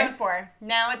what it's known for.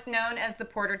 Now it's known as the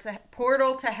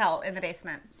portal to hell in the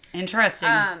basement. Interesting.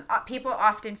 People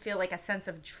often feel like a sense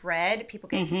of dread. People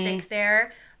get sick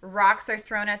there. Rocks are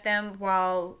thrown at them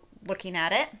while looking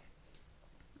at it.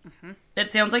 It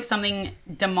sounds like something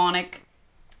demonic.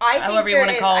 I think there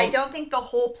is. I don't think the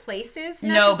whole place is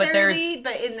necessarily,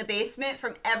 but in the basement,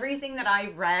 from everything that I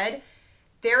read,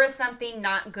 there is something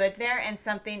not good there, and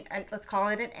something, let's call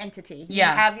it an entity.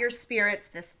 Yeah. You have your spirits.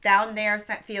 This down there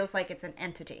feels like it's an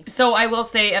entity. So I will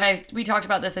say, and we talked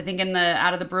about this, I think, in the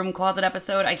Out of the Broom Closet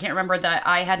episode. I can't remember that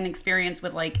I had an experience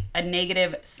with like a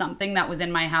negative something that was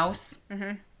in my house.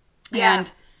 Mm-hmm. Yeah.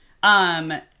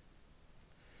 And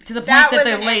to the point that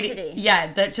the lady,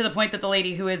 entity. To the point that the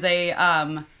lady who is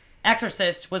a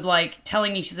exorcist was like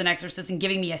telling me she's an exorcist and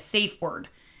giving me a safe word.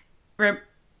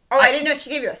 I didn't know she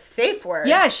gave you a safe word.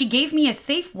 Yeah, she gave me a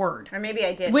safe word. Or maybe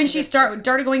I did. When she started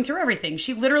going through everything.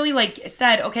 She literally like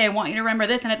said, okay, I want you to remember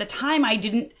this. And at the time, I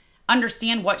didn't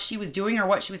understand what she was doing or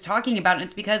what she was talking about. And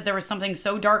it's because there was something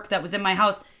so dark that was in my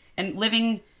house and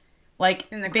living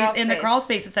like in the crawl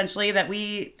space, essentially, that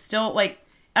we still like,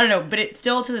 I don't know, but it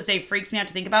still to this day freaks me out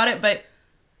to think about it. But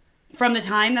from the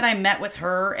time that I met with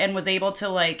her and was able to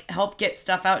like help get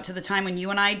stuff out to the time when you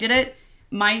and I did it,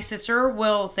 my sister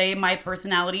will say my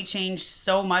personality changed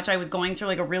so much. I was going through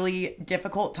like a really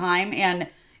difficult time, and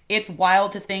it's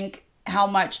wild to think how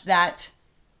much that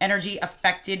energy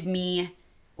affected me.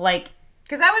 Like,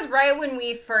 because that was right when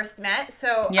we first met,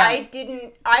 so yeah.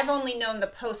 I've only known the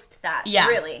post that,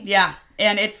 really. Yeah,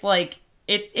 and it's like,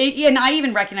 and I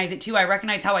even recognize it too. I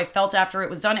recognize how I felt after it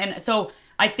was done, and so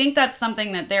I think that's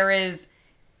something that there is.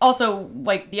 Also,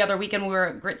 like the other weekend we were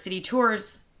at Grit City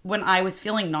Tours, when I was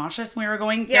feeling nauseous when we were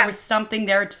going, there was something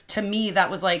there to me that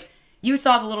was like, you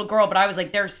saw the little girl, but I was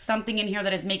like, there's something in here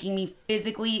that is making me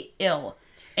physically ill.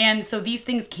 And so these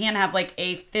things can have like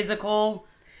a physical...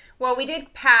 Well, we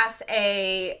did pass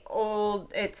I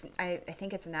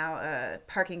think it's now a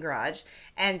parking garage,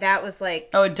 and that was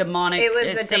like... Oh, demonic... It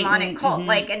was a demonic cult,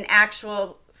 like an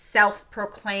actual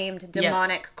self-proclaimed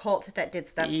demonic cult that did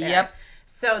stuff there. Yep.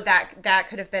 So that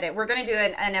could have been it. We're going to do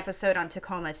an episode on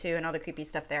Tacoma, too, and all the creepy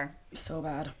stuff there. So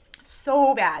bad.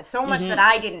 So bad. So much that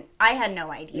I had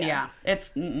no idea. Yeah.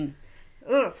 It's,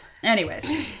 Ugh. Anyways.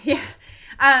 Yeah.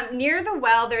 Near the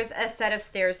well, there's a set of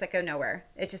stairs that go nowhere.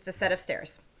 It's just a set of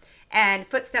stairs. And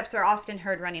footsteps are often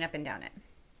heard running up and down it.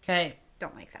 Okay.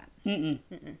 Don't like that.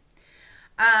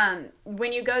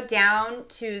 When you go down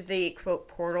to the, quote,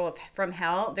 portal from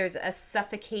hell, there's a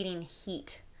suffocating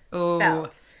heat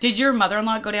felt. Did your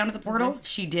mother-in-law go down to the portal?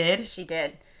 She did? She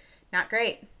did. Not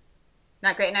great.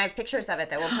 Not great. And I have pictures of it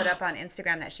that we'll put up on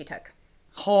Instagram that she took.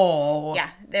 Oh. Yeah.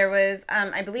 There was,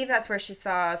 I believe that's where she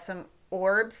saw some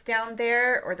orbs down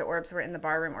there, or the orbs were in the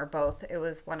bar room, or both. It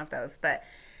was one of those. But,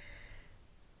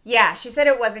 yeah, she said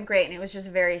it wasn't great, and it was just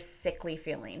a very sickly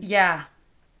feeling. Yeah.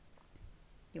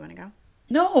 You want to go?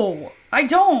 No, I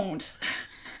don't.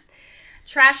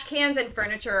 Trash cans and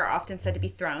furniture are often said to be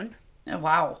thrown. Oh,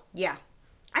 wow. Yeah.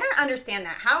 I don't understand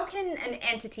that. How can an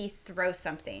entity throw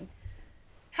something?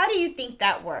 How do you think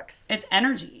that works? It's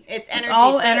energy. It's energy. It's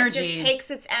all energy. It just takes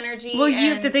its energy. Well,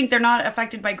 you have to think they're not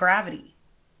affected by gravity.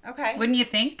 Okay. Wouldn't you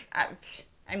think?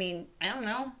 I mean, I don't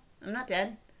know. I'm not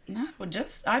dead. No,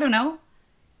 I don't know.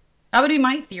 That would be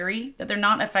my theory, that they're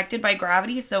not affected by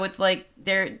gravity. So it's like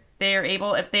they're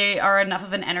able, if they are enough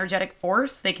of an energetic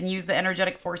force, they can use the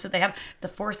energetic force that they have. The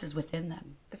force is within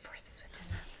them. The force is within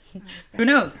them. Who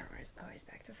knows? Always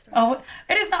back to Star Wars.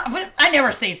 Oh, it is not. I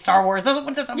never say Star Wars.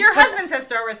 Your husband says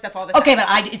Star Wars stuff all the time. Okay,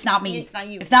 but it's not me. It's not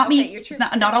you. It's not me. You're true.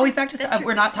 It's not always back to Star Wars.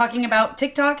 We're not talking about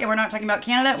TikTok, and we're not talking about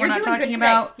Canada. We're not talking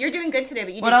about... You're doing good today,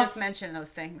 but you did just mention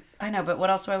those things. I know, but what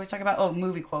else do I always talk about? Oh,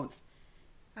 movie quotes.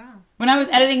 Oh. When I was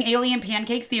editing Alien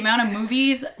Pancakes, the amount of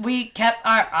movies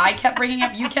I kept bringing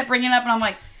up, you kept bringing up, and I'm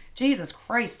like, Jesus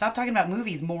Christ, stop talking about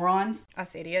movies, morons.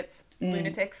 Us idiots.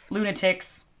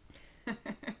 Lunatics.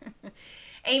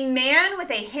 A man with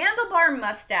a handlebar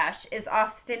mustache is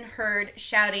often heard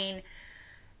shouting,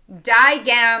 "Die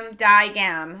gam, die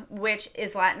gam," which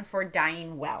is Latin for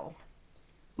dying well.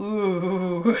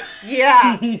 Ooh.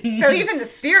 Yeah. So even the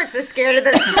spirits are scared of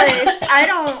this place.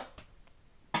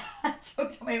 I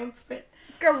choked on my own spit.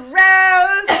 Gross.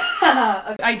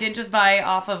 I did just buy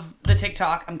off of the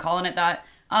TikTok. I'm calling it that.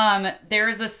 There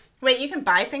is this... Wait, you can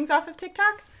buy things off of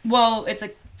TikTok? Well, it's a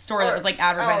store that was like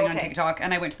advertising on TikTok,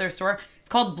 and I went to their store. It's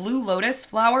called Blue Lotus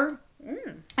Flower,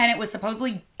 and it was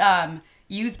supposedly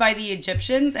used by the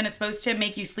Egyptians, and it's supposed to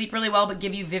make you sleep really well but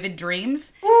give you vivid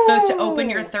dreams. It's supposed to open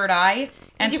your third eye.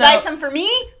 And Did you buy some for me?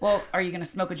 Well, are you going to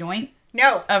smoke a joint?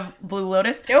 No. Of Blue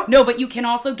Lotus? Nope. No, but you can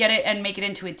also get it and make it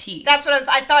into a tea. That's what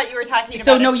I thought you were talking about.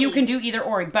 So no, you can do either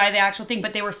or. Buy the actual thing,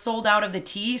 but they were sold out of the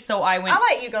tea, so I went... I'll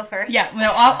let you go first. Yeah,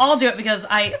 no, I'll do it because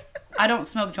I don't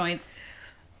smoke joints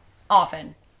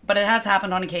often, but it has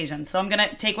happened on occasion. So I'm going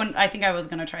to take one. I think I was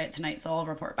going to try it tonight, so I'll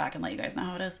report back and let you guys know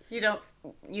how it is. You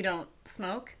don't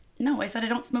smoke? No, I said I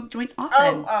don't smoke joints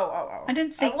often. Oh. I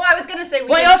didn't say... well, I was going to say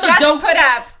I also don't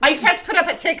just put up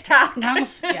a TikTok.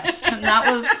 Yes, and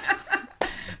that was...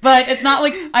 But it's not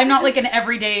like... I'm not like an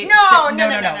everyday... No.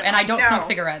 And I don't smoke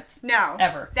cigarettes. No.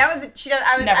 Ever. That was...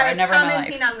 I was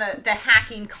commenting on the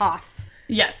hacking cough.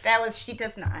 Yes. She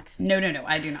does not. No,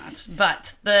 I do not.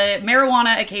 But the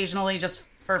marijuana occasionally just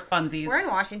for funsies. We're in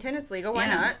Washington. It's legal. Why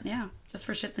not? Yeah. Just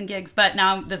for shits and gigs. But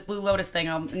now this Blue Lotus thing,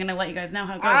 I'm going to let you guys know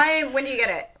how it goes. When do you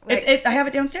get it? I have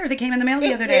it downstairs. It came in the mail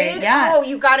the other day. Yeah. Oh,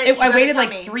 you got it. I waited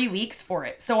like 3 weeks for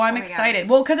it. So I'm excited.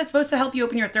 Well, because it's supposed to help you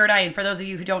open your third eye. And for those of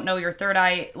you who don't know, your third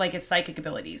eye like is psychic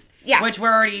abilities. Yeah. Which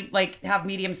we're already like have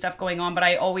medium stuff going on. But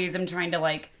I always am trying to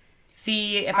like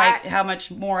see if how much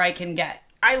more I can get.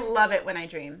 I love it when I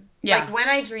dream. Yeah. Like when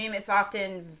I dream, it's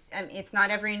often, it's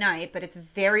not every night, but it's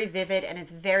very vivid and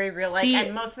it's very real.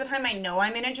 And most of the time I know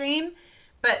I'm in a dream,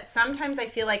 but sometimes I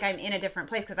feel like I'm in a different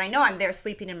place because I know I'm there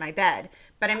sleeping in my bed,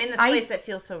 but I'm in this place that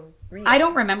feels so real. I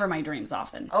don't remember my dreams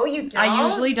often. Oh, you don't? I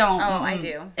usually don't. Oh, I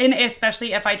do. And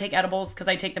especially if I take edibles because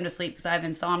I take them to sleep because I have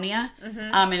insomnia. Mm-hmm.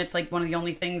 And it's like one of the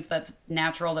only things that's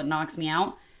natural that knocks me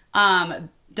out.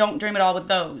 Don't dream at all with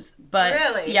those. But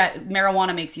really? Yeah,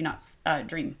 marijuana makes you not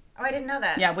dream. Oh, I didn't know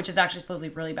that. Yeah, which is actually supposedly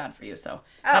really bad for you. So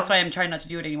that's why I'm trying not to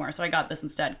do it anymore. So I got this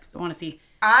instead because I want to see.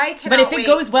 But if it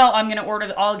goes well, I'm going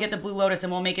to I'll get the Blue Lotus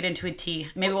and we'll make it into a tea.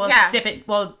 Maybe we'll sip it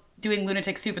while doing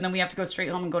lunatic soup and then we have to go straight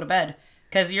home and go to bed.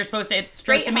 Because it's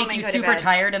supposed to make you super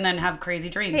tired and then have crazy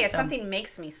dreams. Hey, if something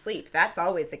makes me sleep, that's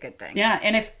always a good thing. Yeah,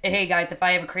 and if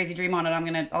I have a crazy dream on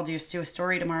it, I'll just do a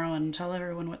story tomorrow and tell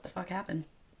everyone what the fuck happened.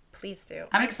 Please do.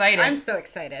 I'm excited. I'm so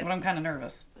excited. But I'm kind of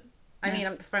nervous. I mean,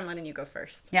 that's why I'm letting you go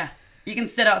first. Yeah. You can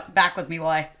sit out back with me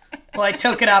while I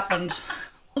toke it up and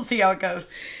we'll see how it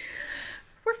goes.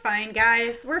 We're fine,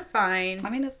 guys. We're fine. I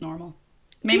mean, it's normal.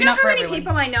 Maybe do you know how many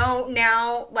people I know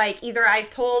now, like, either I've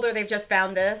told or they've just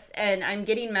found this, and I'm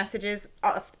getting messages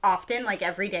often, like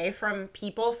every day, from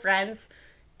people, friends,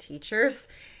 teachers,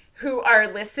 who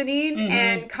are listening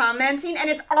and commenting, and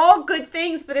it's all good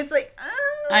things, but it's like,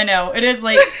 I know. It is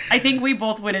like, I think we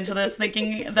both went into this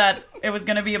thinking that it was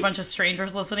going to be a bunch of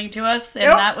strangers listening to us, and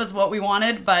that was what we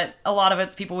wanted, but a lot of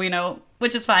it's people we know,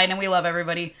 which is fine, and we love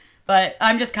everybody. But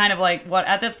I'm just kind of like,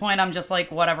 at this point, I'm just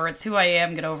like, whatever. It's who I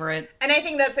am. Get over it. And I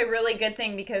think that's a really good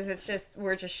thing because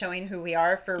we're just showing who we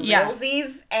are for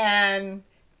realsies and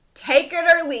take it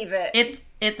or leave it.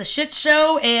 It's a shit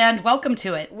show and welcome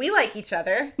to it. We like each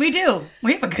other. We do.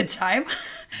 We have a good time.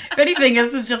 If anything,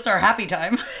 this is just our happy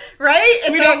time. Right?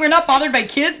 We're not bothered by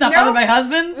kids, bothered by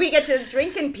husbands. We get to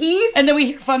drink in peace. And then we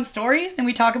hear fun stories and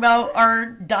we talk about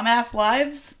our dumbass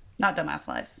lives. Not dumbass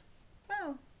lives.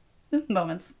 Oh.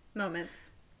 Moments.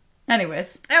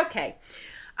 Anyways. Okay.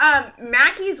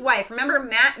 Mackey's wife. Remember,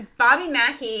 Bobby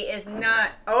Mackey is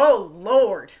not... Oh,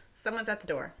 Lord. Someone's at the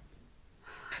door.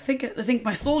 I think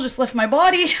my soul just left my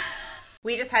body.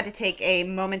 We just had to take a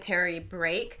momentary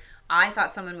break. I thought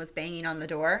someone was banging on the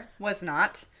door. Was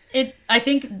not. I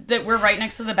think that we're right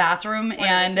next to the bathroom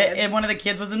and one of the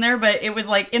kids was in there, but it was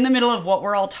like in the middle of what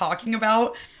we're all talking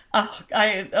about. That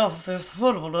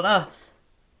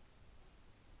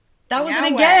was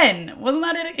it again. Wasn't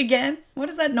that it again? What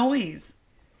is that noise?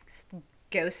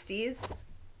 Ghosties.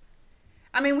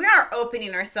 I mean, we are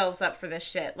opening ourselves up for this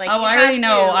shit. Like, I already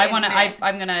know.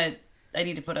 I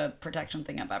need to put a protection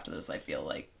thing up after this, I feel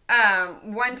like.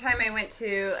 One time I went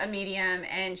to a medium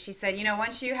and she said,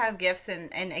 once you have gifts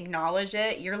and acknowledge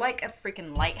it, you're like a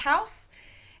freaking lighthouse.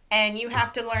 And you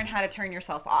have to learn how to turn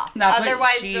yourself off.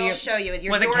 Otherwise, they'll show you.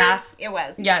 Was it Cass? It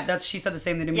was. Yeah, she said the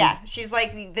same thing to me. Yeah, she's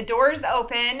like, the door's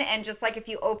open, and just like if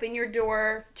you open your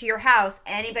door to your house,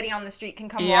 anybody on the street can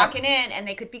come walking in, and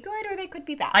they could be good or they could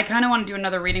be bad. I kind of want to do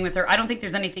another reading with her. I don't think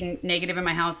there's anything negative in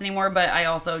my house anymore, but I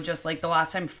also just, like, the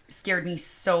last time scared me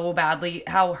so badly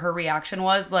how her reaction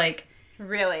was, like...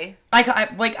 Really?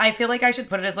 I feel like I should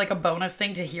put it as, like, a bonus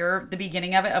thing to hear the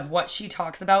beginning of it, of what she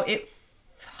talks about. It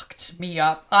fucked me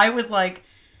up. I was like,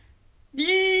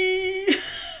 yee.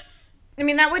 I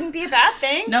mean, that wouldn't be a bad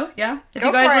thing. No, yeah. If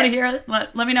you guys want to hear it,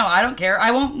 let me know. I don't care. I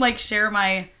won't, like, share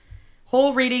my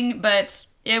whole reading, but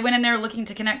I went in there looking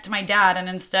to connect to my dad, and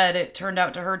instead it turned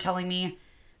out to her telling me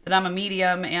that I'm a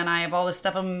medium, and I have all this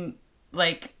stuff I'm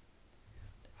like...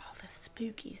 All the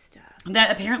spooky stuff.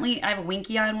 That apparently I have a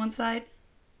winky eye on one side.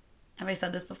 Have I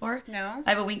said this before? No. I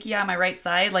have a winky eye on my right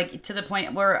side, like to the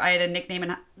point where I had a nickname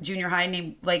in junior high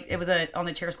named, like, it was on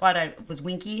the cheer squad, I was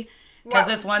Winky. Because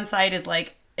this one side is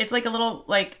like, it's like a little,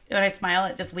 like, when I smile,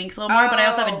 it just winks a little more, but I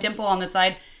also have a dimple on the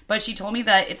side. But she told me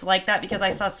that it's like that because I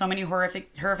saw so many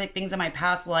horrific things in my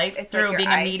past life through being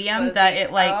a medium closing. That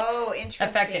it, like,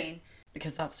 affected.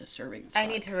 Because that's disturbing. I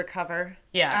need to recover.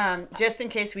 Yeah. Just in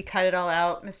case we cut it all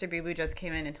out, Mr. Boo just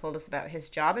came in and told us about his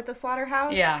job at the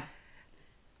slaughterhouse. Yeah.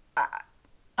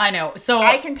 I know. So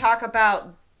I can talk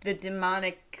about the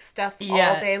demonic stuff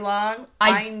all day long.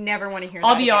 I never want to hear that.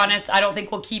 I'll be honest, I don't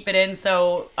think we'll keep it in,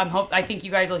 so I think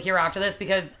you guys will hear after this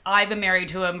because I've been married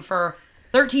to him for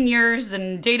 13 years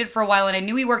and dated for a while, and I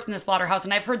knew he worked in the slaughterhouse,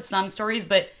 and I've heard some stories,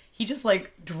 but he just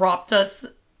like dropped us.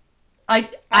 I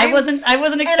wasn't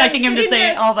expecting him to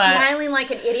say all that. Smiling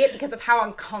like an idiot because of how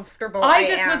uncomfortable I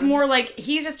just was more like,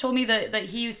 he just told me that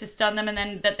he used to stun them and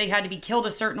then that they had to be killed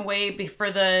a certain way for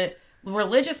the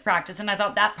religious practice, and I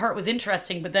thought that part was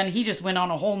interesting, but then he just went on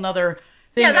a whole nother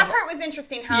thing. Yeah, that part was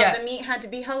interesting, how the meat had to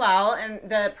be halal and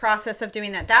the process of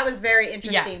doing that. That was very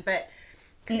interesting, but...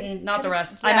 not the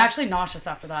rest. Yeah. I'm actually nauseous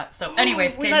after that. So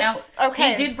anyways, he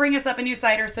did bring us up a new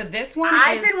cider. So this one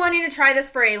I've been wanting to try this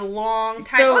for a long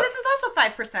time. So, this is also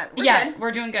 5%. We're good.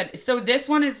 We're doing good. So this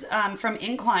one is from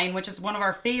Incline, which is one of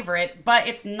our favorite, but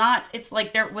it's not, it's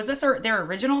like was this their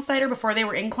original cider before they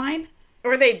were Incline?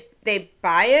 Or they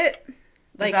buy it?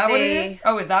 Like is that what it is?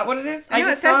 Oh, is that what it is? I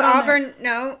just says Auburn,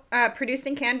 produced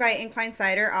and canned by Incline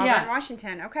Cider, Auburn,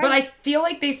 Washington. Okay. But I feel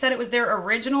like they said it was their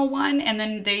original one, and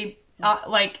then they...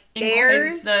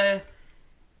 Bears?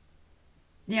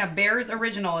 Bears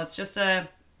original. It's just a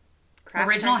craft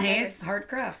original haze hard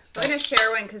craft. So I'm going to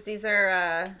share one because these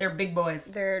are... they're big boys.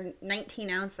 They're 19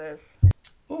 ounces.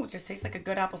 Ooh, it just tastes like a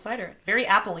good apple cider. It's very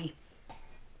apple-y.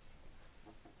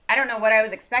 I don't know what I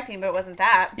was expecting, but it wasn't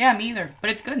that. Yeah, me either. But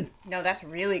it's good. No, that's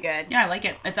really good. Yeah, I like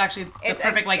it. It's actually the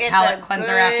perfect palate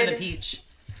cleanser after the peach.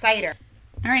 Cider.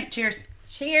 All right, cheers.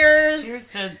 Cheers. Cheers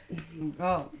to...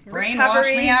 Oh,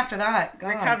 brainwash me after that. God.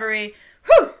 Recovery.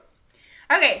 Whew.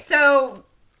 Okay, so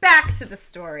back to the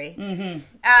story.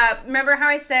 Mm-hmm. Remember how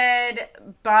I said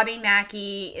Bobby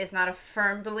Mackey is not a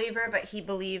firm believer, but he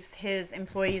believes his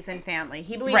employees and family.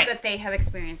 He believes that they have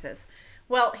experiences.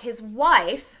 Well, his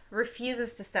wife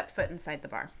refuses to step foot inside the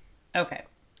bar. Okay.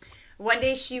 One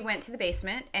day she went to the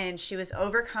basement and she was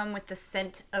overcome with the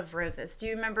scent of roses. Do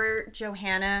you remember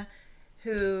Johanna,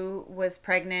 who was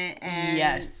pregnant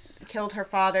and killed her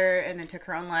father and then took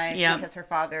her own life because her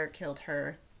father killed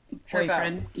her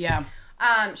boyfriend? Yeah.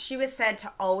 She was said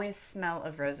to always smell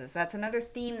of roses. That's another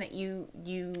theme that you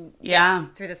get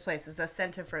through this place, is the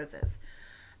scent of roses.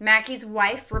 Mackey's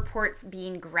wife reports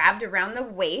being grabbed around the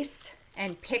waist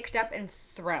and picked up and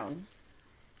thrown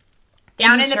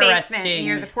down in the basement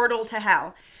near the portal to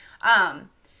hell.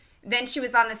 Then she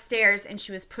was on the stairs and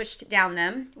she was pushed down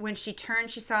them. When she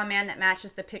turned, she saw a man that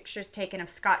matches the pictures taken of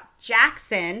Scott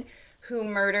Jackson, who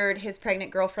murdered his pregnant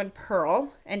girlfriend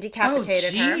Pearl and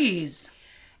decapitated her.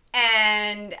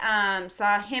 And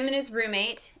saw him and his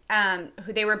roommate,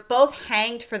 who they were both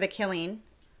hanged for the killing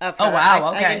of her. Oh,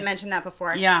 wow. Okay. I didn't mention that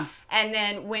before. Yeah. And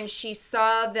then when she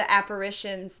saw the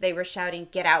apparitions, they were shouting,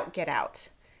 "Get out, get out."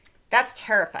 That's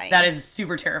terrifying. That is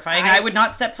super terrifying. I would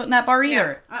not step foot in that bar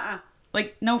either. Yeah.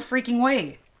 Like, no freaking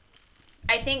way.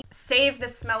 I think, save the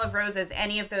smell of roses,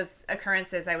 any of those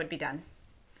occurrences, I would be done.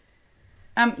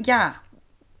 Yeah.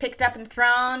 Picked up and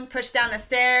thrown, pushed down the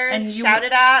stairs, and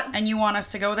shouted at. And you want us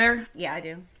to go there? Yeah, I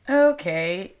do.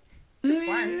 Okay. Just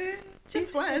once.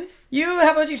 Just once.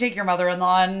 How about you take your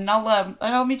mother-in-law and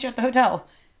I'll meet you at the hotel.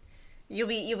 You'll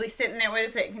be sitting there. What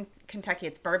is it? Kentucky.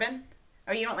 It's bourbon.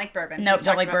 Oh, you don't like bourbon? Nope,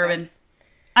 don't like bourbon.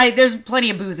 There's plenty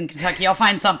of booze in Kentucky. I'll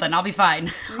find something. I'll be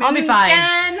fine. I'll be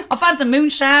fine. I'll find some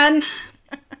moonshine.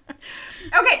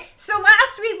 Okay, so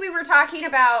last week we were talking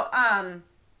about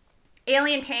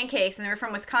alien pancakes, and they were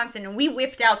from Wisconsin, and we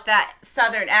whipped out that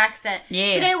southern accent.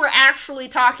 Yeah. Today we're actually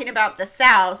talking about the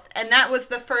South, and that was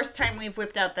the first time we've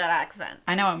whipped out that accent.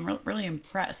 I know. I'm really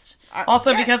impressed.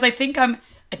 Also, because I think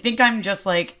I'm just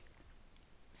like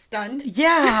stunned.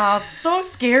 Yeah, so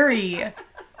scary.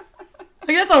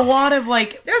 I guess a lot of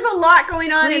like there's a lot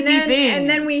going on, and then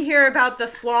then we hear about the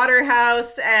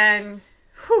slaughterhouse, and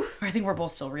whew. I think we're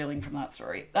both still reeling from that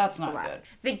story. That's not good.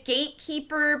 The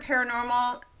Gatekeeper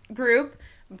Paranormal Group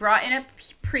brought in a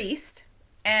priest,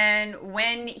 and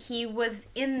when he was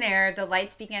in there, the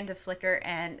lights began to flicker,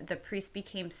 and the priest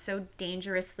became so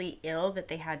dangerously ill that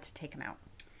they had to take him out.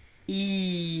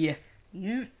 Eee.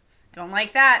 Don't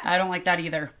like that. I don't like that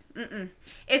either.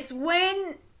 It's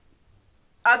when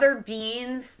other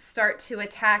beings start to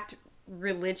attack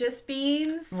religious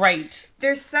beings. Right.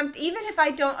 There's some, even if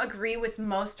I don't agree with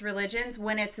most religions,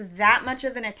 when it's that much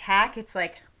of an attack, it's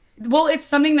like... Well, it's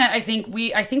something that I think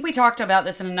we talked about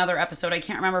this in another episode. I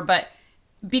can't remember, but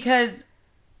because,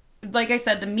 like I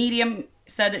said, the medium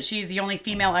said that she's the only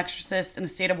female exorcist in the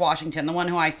state of Washington, the one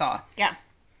who I saw. Yeah.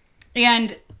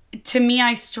 And to me,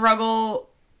 I struggle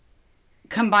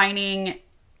combining,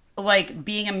 like,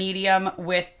 being a medium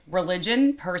with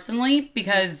religion, personally,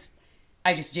 because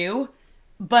I just do.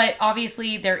 But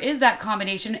obviously, there is that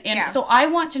combination. And so I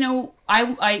want to know,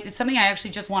 it's something I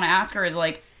actually just want to ask her is,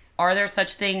 like, are there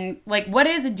such thing, like, what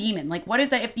is a demon? Like, what is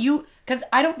that? Because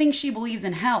I don't think she believes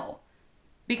in hell.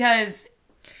 Because...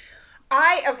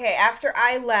 after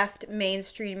I left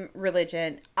mainstream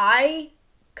religion, I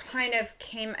kind of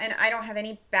came, and I don't have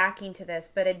any backing to this,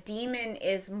 but a demon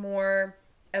is more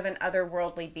of an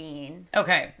otherworldly being.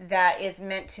 Okay. That is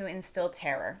meant to instill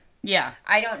terror. Yeah.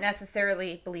 I don't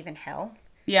necessarily believe in hell.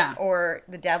 Yeah. Or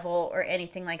the devil or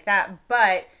anything like that,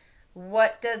 but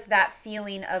what does that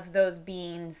feeling of those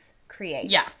beings create?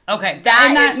 Yeah. Okay.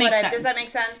 That makes sense. Does that make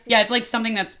sense? Yeah, it's like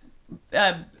something that's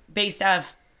based out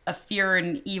of a fear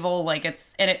and evil, like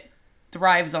it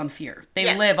thrives on fear.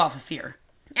 They live off of fear.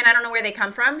 And I don't know where they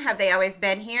come from. Have they always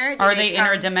been here? Are they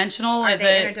interdimensional? Are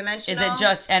they interdimensional? Is it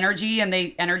just energy and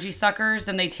they energy suckers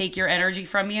and they take your energy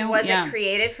from you? Was it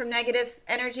created from negative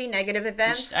energy, negative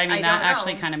events? I mean, that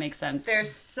actually kind of makes sense.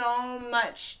 There's so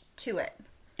much to it.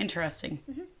 Interesting.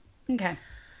 Mm-hmm. Okay.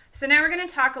 So now we're going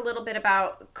to talk a little bit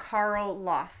about Carl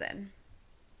Lawson.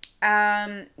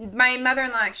 My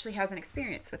mother-in-law actually has an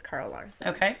experience with Carl Larson.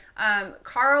 Okay.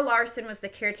 Carl Larson was the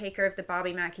caretaker of the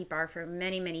Bobby Mackey bar for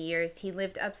many, many years. He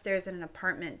lived upstairs in an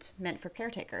apartment meant for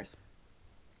caretakers.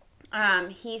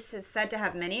 He's said to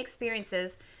have many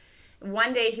experiences.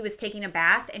 One day he was taking a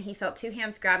bath and he felt two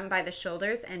hands grab him by the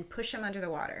shoulders and push him under the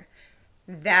water.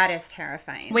 That is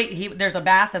terrifying. Wait, there's a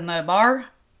bath in the bar?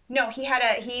 No,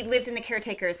 he lived in the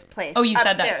caretaker's place. Oh, you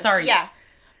upstairs. said that. Sorry. Yeah.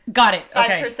 Got it. 5%?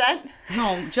 Okay.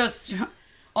 No, just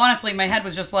honestly, my head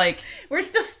was just like... We're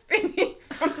still spinning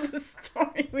from the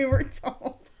story we were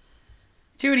told.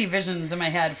 Too many visions in my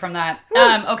head from that.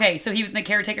 Okay, so he was in the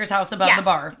caretaker's house above the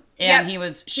bar, and he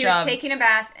was shoved. He was taking a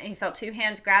bath, and he felt two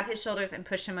hands grab his shoulders and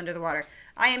push him under the water.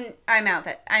 I'm out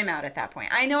at that point.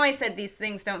 I know I said these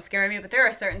things don't scare me, but there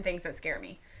are certain things that scare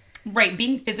me. Right,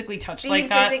 being physically touched like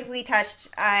that. Being physically touched,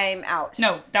 I'm out.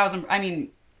 No,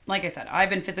 like I said,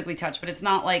 I've been physically touched, but it's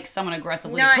not like someone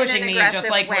aggressively pushing me. Just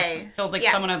like feels like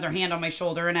someone has their hand on my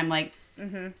shoulder, and I'm like,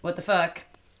 what the fuck?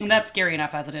 And that's scary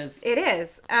enough as it is. It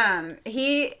is.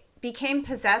 He became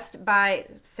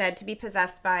said to be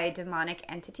possessed by demonic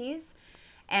entities,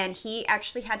 and he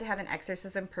actually had to have an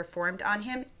exorcism performed on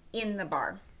him in the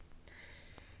bar.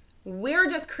 We're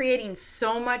just creating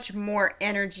so much more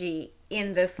energy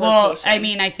in this location. Well, I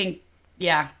mean, I think,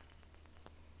 yeah.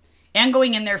 And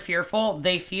going in there fearful,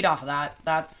 they feed off of that.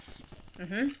 That's...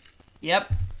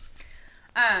 Yep.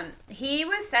 He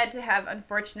was said to have,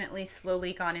 unfortunately,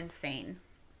 slowly gone insane.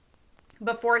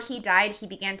 Before he died, he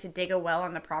began to dig a well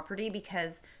on the property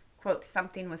because, quote,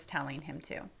 something was telling him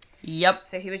to. Yep.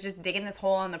 So he was just digging this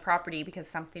hole on the property because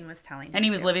something was telling him to. And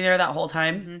he was living there that whole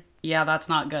time? Yeah, that's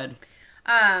not good.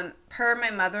 Per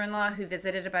my mother-in-law, who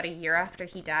visited about a year after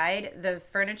he died, the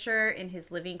furniture in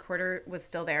his living quarter was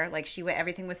still there. Like,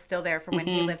 everything was still there from when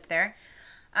he lived there.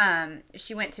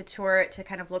 She went to tour it to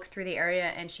kind of look through the area,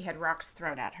 and she had rocks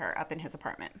thrown at her up in his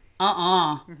apartment. Like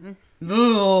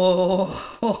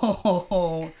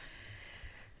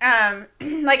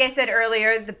I said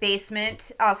earlier, the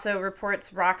basement also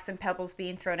reports rocks and pebbles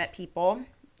being thrown at people.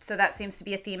 So that seems to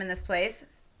be a theme in this place.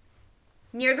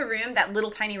 Near the room, that little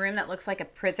tiny room that looks like a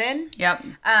prison. Yep.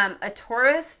 A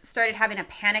tourist started having a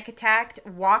panic attack,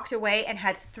 walked away, and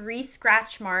had 3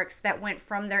 scratch marks that went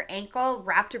from their ankle,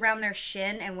 wrapped around their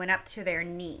shin, and went up to their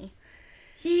knee.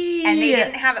 And they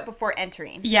didn't have it before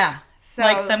entering. Yeah. So,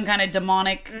 like some kind of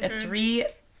demonic 3.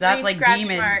 That's like scratch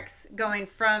demon marks going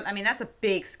from. I mean, that's a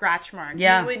big scratch mark.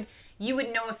 Yeah. You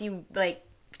would know if you like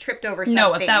tripped over something.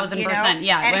 No, 1,000%.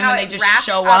 Yeah. And when how they it just wrapped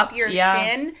show up up your yeah.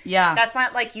 shin. Yeah. That's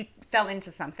not like you fell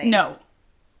into something. No.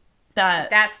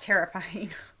 That's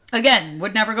terrifying. Again,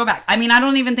 would never go back. I mean, I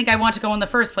don't even think I want to go in the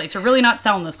first place. You're really not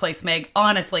selling this place, Meg.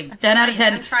 Honestly, 10 out of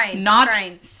 10. I'm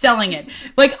trying. Selling it.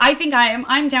 Like, I think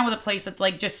I'm down with a place that's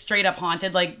like just straight up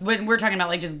haunted. Like when we're talking about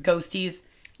like just ghosties,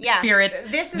 spirits.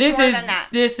 This is more than that.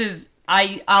 This is.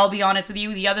 I'll be honest with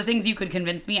you. The other things you could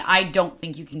convince me, I don't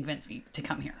think you can convince me to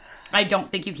come here. I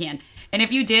don't think you can. And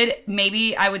if you did,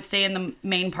 maybe I would stay in the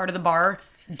main part of the bar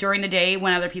during the day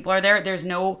when other people are there. There's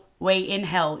no way in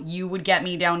hell you would get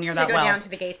me down near that well. To go down to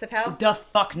the gates of hell? The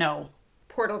fuck no.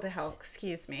 Portal to hell,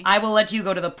 excuse me. I will let you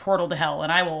go to the portal to hell,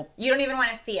 and I will... You don't even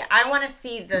want to see it. I want to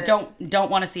see the...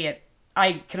 Don't want to see it.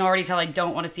 I can already tell I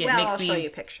don't want to see it. Well, I'll show you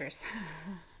pictures.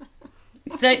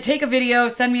 Take a video,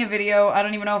 send me a video. I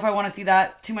don't even know if I want to see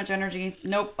that. Too much energy.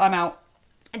 Nope, I'm out.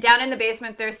 Down in the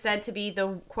basement, there's said to be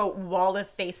the, quote, wall of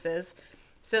faces.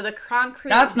 So the concrete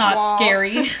That's not wall,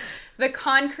 scary. The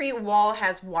concrete wall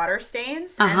has water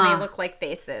stains, and they look like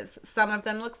faces. Some of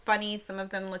them look funny, some of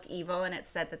them look evil, and it's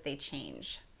said that they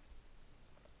change.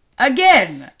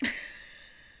 Again.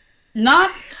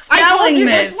 Not selling I told you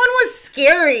this one was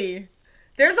scary.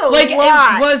 There's a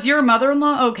lot. Was your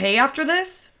mother-in-law okay after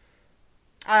this?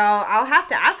 I'll have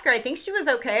to ask her. I think she was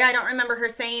okay. I don't remember her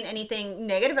saying anything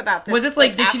negative about this. Was this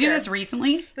did she do this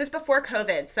recently? It was before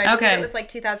COVID, so I believe it was like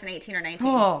 2018 or 19.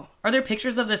 Oh, are there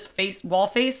pictures of this faces in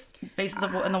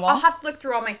the wall? I'll have to look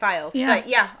through all my files, but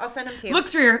yeah, I'll send them to you. Look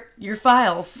through your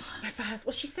files. My files.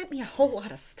 Well, she sent me a whole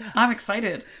lot of stuff. I'm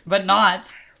excited, but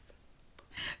not.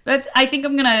 I think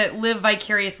I'm gonna live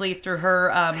vicariously through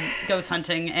her ghost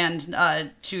hunting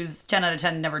and choose 10 out of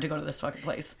 10 never to go to this fucking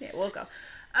place. Yeah, we'll go.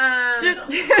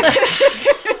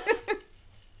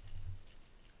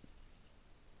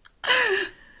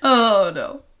 Oh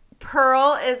no.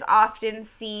 Pearl is often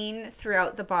seen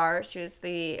throughout the bar. She was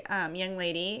the young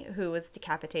lady who was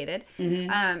decapitated.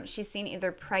 Mm-hmm. She's seen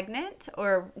either pregnant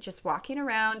or just walking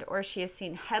around, or she is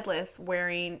seen headless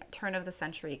wearing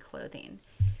turn-of-the-century clothing.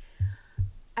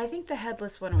 I think the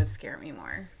headless one would scare me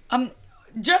more.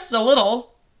 Just a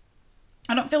little.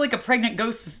 I don't feel like a pregnant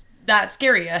ghost is that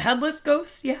scary. A headless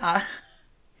ghost? Yeah.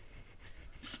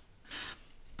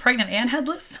 Pregnant and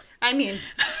headless? I mean,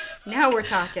 now we're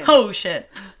talking. Oh, shit.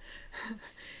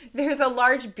 There's a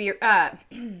large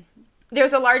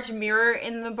there's a large mirror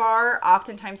in the bar.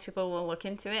 Oftentimes people will look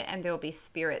into it and there will be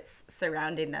spirits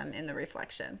surrounding them in the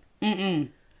reflection. Mm-mm.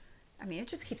 I mean, it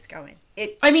just keeps going.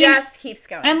 It just keeps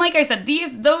going. And like I said,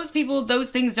 those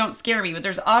things don't scare me, but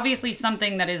there's obviously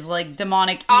something that is like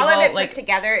demonic, evil. All of it put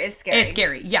together is scary. It's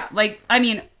scary, yeah. Like, I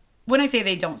mean, when I say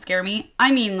they don't scare me,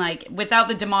 I mean, like, without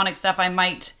the demonic stuff, I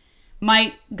might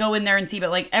go in there and see,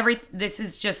 but like, this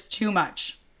is just too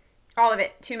much. All of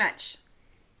it, too much.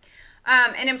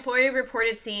 An employee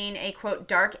reported seeing a, quote,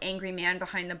 dark, angry man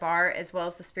behind the bar, as well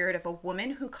as the spirit of a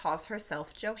woman who calls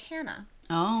herself Johanna.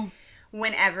 Oh.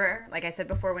 Whenever, like I said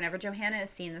before, whenever Johanna is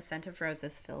seen, the scent of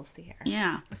roses fills the air.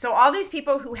 Yeah. So all these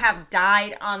people who have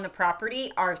died on the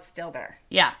property are still there.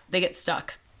 Yeah, they get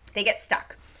stuck. They get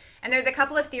stuck. And there's a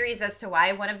couple of theories as to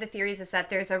why. One of the theories is that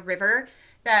there's a river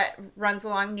that runs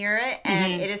along near it,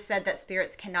 and it is said that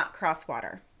spirits cannot cross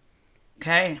water.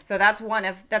 Okay. So that's one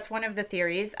of the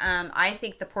theories. I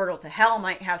think the portal to hell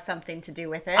might have something to do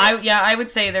with it. I would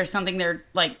say there's something there,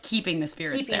 like, keeping the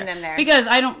spirits them there. Because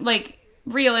I don't, like,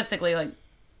 realistically, like,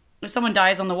 if someone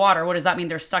dies on the water, what does that mean?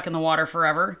 They're stuck in the water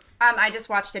forever? I just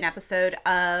watched an episode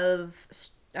of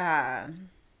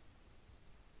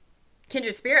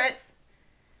Kindred Spirits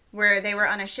where they were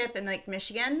on a ship in, like,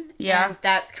 Michigan. Yeah. And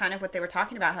that's kind of what they were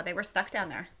talking about, how they were stuck down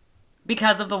there.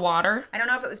 Because of the water? I don't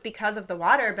know if it was because of the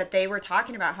water, but they were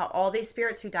talking about how all these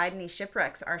spirits who died in these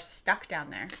shipwrecks are stuck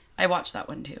down there. I watched that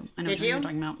one, too. I know what you're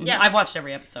talking about. Yeah. I've watched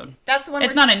every episode. That's the one.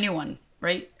 It's not a new one,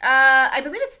 right? I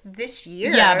believe it's this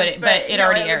year. Yeah, but it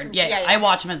already aired. Yeah. I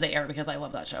watch them as they air because I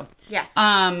love that show. Yeah.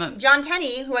 John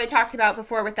Tenney, who I talked about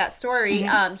before with that story,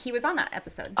 he was on that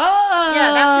episode. Oh.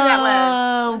 Yeah, that's who that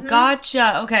was. Oh,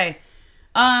 gotcha. Okay.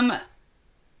 I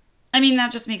mean,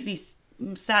 that just makes me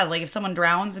sad. Like, if someone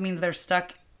drowns, it means they're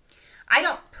stuck. I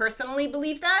don't personally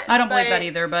believe that. I don't believe that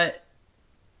either, but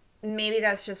maybe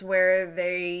that's just where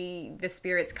the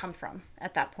spirits come from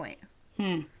at that point.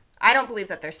 I don't believe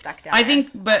that they're stuck down there.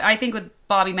 I think with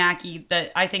Bobby Mackey,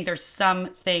 that I think there's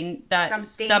something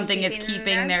is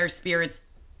keeping their spirits,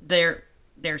 their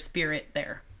spirit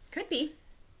there. Could be.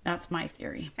 That's my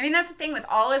theory. I mean, that's the thing with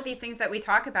all of these things that we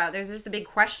talk about. There's just a big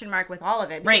question mark with all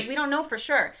of it. Because we don't know for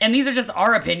sure. And these are just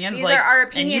our opinions. These are our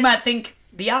opinions. And you might think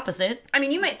the opposite. I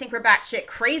mean, you might think we're batshit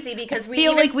crazy because we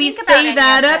feel like we say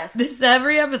that up this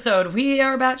every episode. We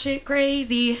are batshit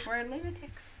crazy. We're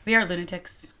lunatics. We are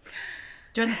lunatics.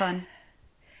 Doing the fun.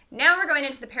 Now we're going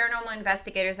into the Paranormal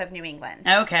Investigators of New England.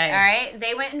 Okay. All right.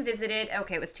 They went and visited.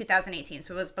 Okay, it was 2018,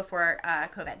 so it was before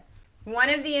COVID.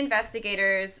 One of the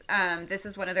investigators, this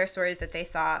is one of their stories that they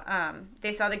saw.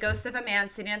 They saw the ghost of a man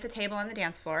sitting at the table on the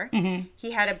dance floor. Mm-hmm.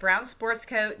 He had a brown sports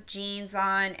coat, jeans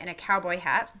on, and a cowboy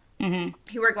hat. Mm-hmm.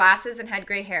 He wore glasses and had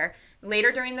gray hair.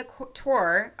 Later during the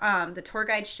tour, the tour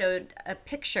guide showed a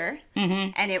picture,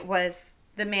 and it was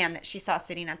the man that she saw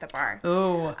sitting at the bar.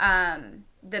 Ooh.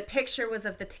 The picture was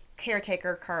of the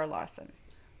caretaker Carl Lawson.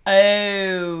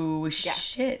 Oh,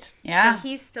 shit. Yeah. So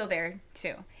he's still there,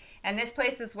 too. And this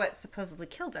place is what supposedly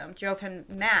killed him, drove him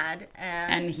mad,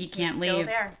 and he can't leave. Still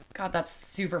there. God, that's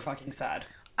super fucking sad.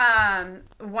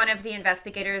 One of the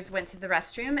investigators went to the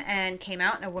restroom and came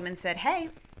out, and a woman said, "Hey."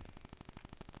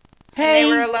 Hey.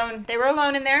 And they were alone. They were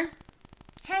alone in there.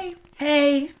 Hey.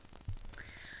 Hey.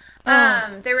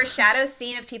 There were shadows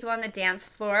seen of people on the dance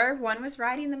floor. One was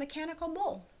riding the mechanical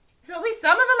bull. So at least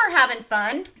some of them are having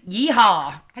fun.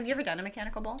 Yeehaw. Have you ever done a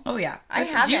mechanical bull? Oh, yeah. I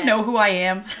haven't. Do you know who I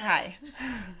am? Hi.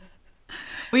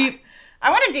 I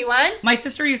want to do one. My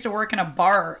sister used to work in a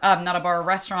bar, a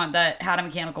restaurant that had a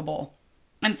mechanical bull.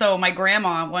 And so my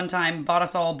grandma one time bought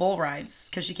us all bull rides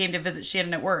because she came to visit. She had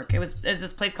it at work. It was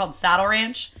this place called Saddle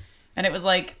Ranch. And it was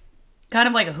like, kind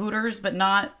of like a Hooters, but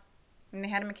not. And they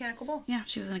had a mechanical bull? Yeah,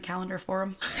 she was in a calendar for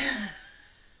them.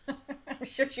 I'm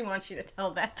sure she wants you to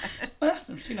tell that. Well,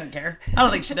 she doesn't care. I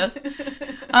don't think she does.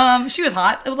 She was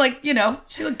hot. It was like,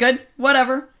 she looked good.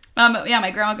 Whatever. Yeah,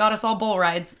 my grandma got us all bull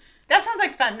rides. That sounds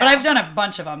like fun, though. But I've done a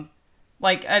bunch of them.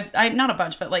 Like, I not a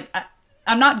bunch, but like,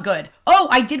 I'm not good. Oh,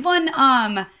 I did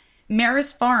one,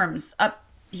 Maris Farms up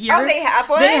here. Oh, they have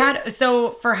one? They had,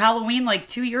 so for Halloween, like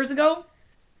 2 years ago.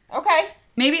 Okay.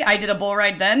 Maybe I did a bull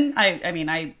ride then.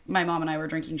 My mom and I were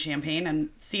drinking champagne and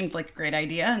it seemed like a great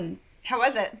idea. And how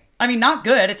was it? I mean, not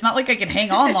good. It's not like I can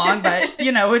hang on long, but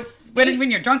it's when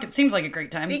you're drunk, it seems like a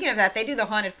great time. Speaking of that, they do the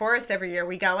haunted forest every year.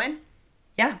 We going?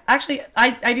 Yeah, actually,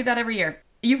 I do that every year.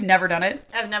 You've never done it?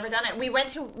 I've never done it. We went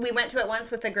to it once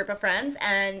with a group of friends,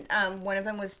 and one of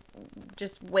them was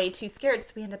just way too scared,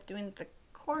 so we ended up doing the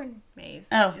corn maze.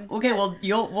 Oh, instead. Okay. Well,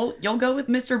 you'll go with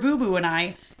Mr. Boo Boo and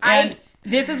I.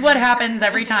 This is what happens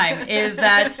every time, is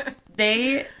that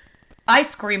I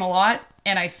scream a lot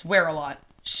and I swear a lot.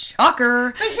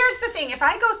 Shocker. But here's the thing. If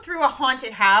I go through a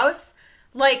haunted house,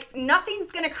 like,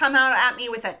 nothing's going to come out at me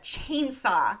with a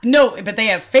chainsaw. No, but they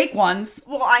have fake ones.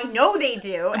 Well, I know they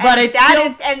do. But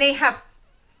and they have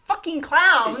fucking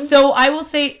clowns. So I will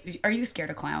say, are you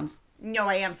scared of clowns? No,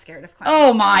 I am scared of clowns.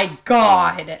 Oh my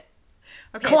God.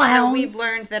 Okay, clowns. So we've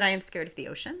learned that I am scared of the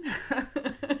ocean.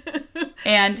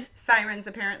 And? Sirens,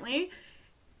 apparently.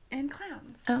 And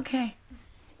clowns. Okay.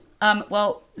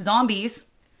 Well, zombies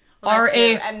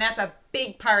and that's a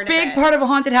big part of it. Big part of a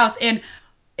haunted house. And,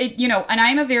 and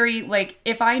I'm a very, like,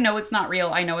 if I know it's not real,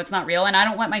 I know it's not real. And I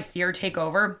don't let my fear take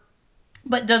over.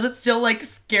 But does it still, like,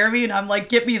 scare me? And I'm like,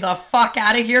 get me the fuck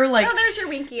out of here. Like, oh, there's your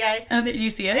winky eye. Do you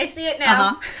see it? I see it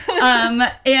now.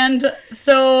 And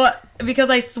so, because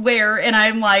I swear, and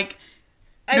I'm like,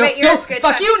 I bet you're a good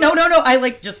fuck you. No. I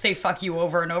like just say fuck you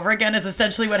over and over again is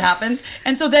essentially what happens.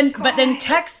 And so then, but then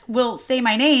Tex will say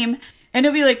my name and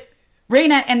it'll be like,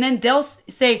 Raina. And then they'll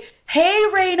say, hey,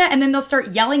 Raina. And then they'll start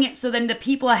yelling it. So then the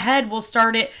people ahead will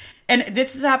start it. And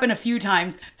this has happened a few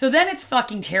times. So then it's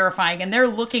fucking terrifying and they're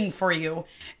looking for you.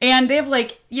 And they have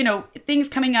like, things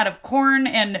coming out of corn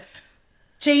and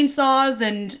chainsaws.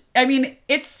 And I mean,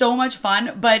 it's so much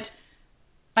fun, but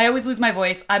I always lose my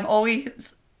voice. I'm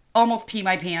always almost pee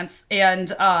my pants. And,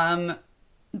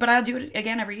 but I'll do it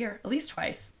again every year, at least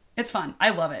twice. It's fun. I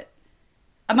love it.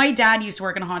 My dad used to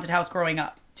work in a haunted house growing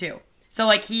up too. So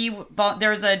like there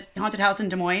was a haunted house in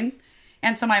Des Moines.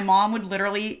 And so my mom would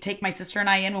literally take my sister and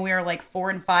I in when we were like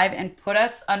 4 and 5 and put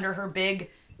us under her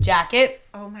big jacket.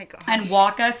 Oh my gosh. And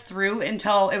walk us through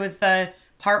until it was the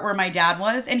part where my dad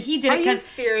was. And he did it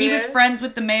because he was friends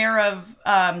with the mayor of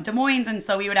Des Moines. And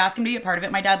so we would ask him to be a part of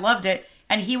it. My dad loved it.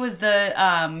 And he was the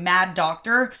mad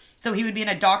doctor. So he would be in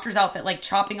a doctor's outfit, like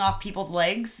chopping off people's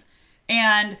legs.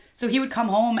 And so he would come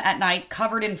home at night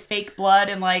covered in fake blood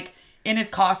and like in his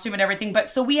costume and everything. But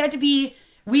so we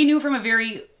knew from a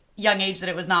very young age that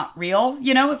it was not real,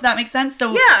 if that makes sense.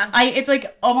 So yeah. It's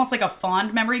like almost like a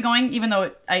fond memory going, even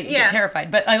though I get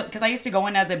terrified. But because I used to go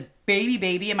in as a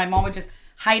baby and my mom would just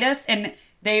hide us and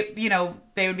they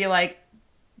would be like,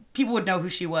 people would know who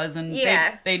she was and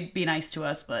they'd be nice to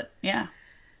us. But yeah.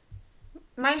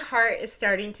 My heart is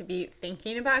starting to be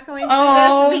thinking about going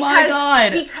through this my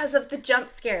God. Because of the jump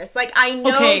scares. Like, I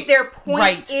know their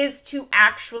point is to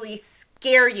actually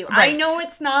scare you. Right. I know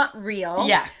it's not real.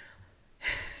 Yeah.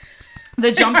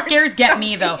 The jump scares get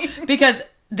me though, because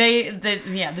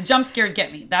the jump scares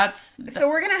get me. So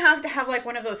we're going to have like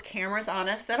one of those cameras on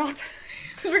us at all times.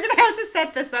 We're going to have to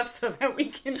set this up so that we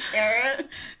can hear it.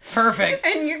 Perfect.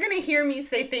 And you're going to hear me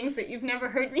say things that you've never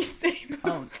heard me say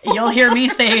before. Oh, you'll hear me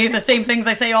say the same things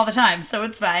I say all the time, so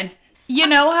it's fine. You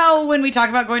know how when we talk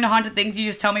about going to haunted things, you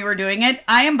just tell me we're doing it?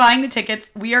 I am buying the tickets.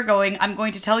 We are going. I'm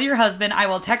going to tell your husband. I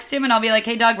will text him and I'll be like,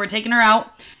 hey, Doug, we're taking her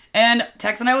out. And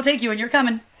Tex and I will take you and you're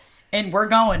coming. And we're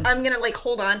going. I'm going to like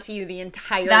hold on to you the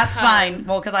entire time. That's fine.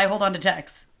 Well, because I hold on to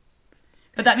Tex.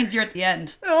 But that means you're at the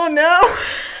end. Oh, no.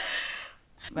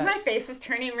 But my face is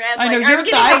turning red. I know, you're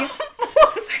dying.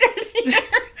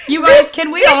 You guys,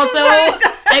 can we also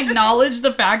acknowledge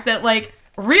the fact that, like,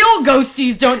 real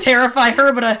ghosties don't terrify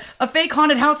her, but a fake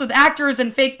haunted house with actors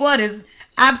and fake blood is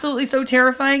absolutely so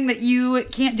terrifying that you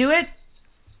can't do it?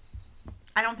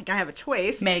 I don't think I have a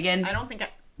choice. Megan. I don't think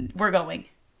We're going.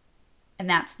 And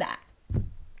that's that.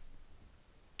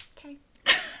 Okay.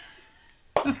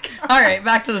 All right,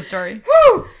 back to the story.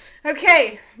 Woo!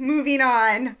 Okay, moving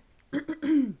on.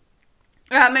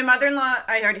 My mother-in-law,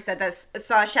 I already said this,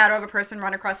 saw a shadow of a person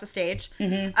run across the stage.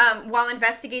 Mm-hmm. While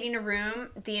investigating a room,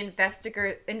 the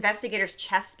investigator's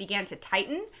chest began to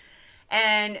tighten,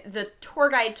 and the tour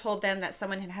guide told them that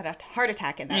someone had a heart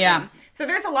attack in that room. So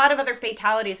there's a lot of other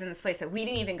fatalities in this place that we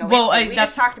didn't even go into. We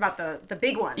just talked about the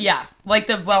big ones. Yeah, like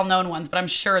the well-known ones, but I'm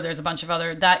sure there's a bunch of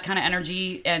other, that kind of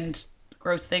energy and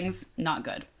gross things, not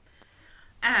good.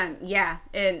 Yeah,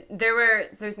 and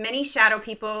there's many shadow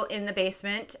people in the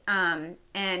basement,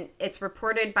 and it's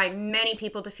reported by many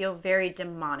people to feel very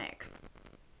demonic.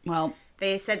 Well,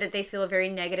 they said that they feel a very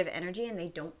negative energy and they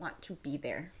don't want to be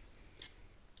there.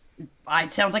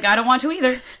 It sounds like I don't want to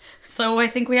either. So I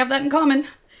think we have that in common.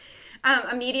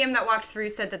 A medium that walked through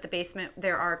said that the basement,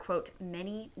 there are, quote,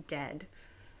 many dead.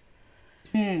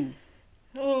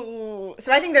 Ooh.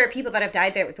 So I think there are people that have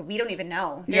died there, but we don't even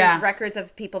know. There's records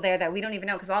of people there that we don't even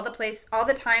know, because all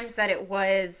the times that it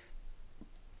was,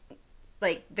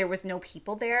 like, there was no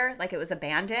people there, like it was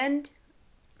abandoned.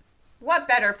 What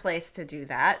better place to do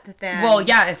that than... Well,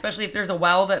 yeah, especially if there's a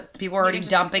well that people are already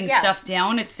dumping stuff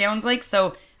down, it sounds like.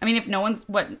 So, I mean, if no one's,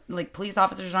 police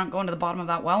officers aren't going to the bottom of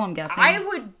that well, I'm guessing.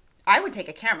 I would take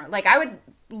a camera. Like, I would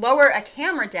lower a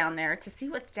camera down there to see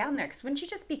what's down there. Because wouldn't you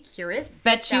just be curious?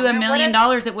 Bet you $1 million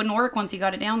it wouldn't work once you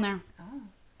got it down there. Oh,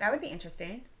 that would be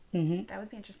interesting. Mm-hmm. That would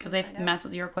be interesting. Because they mess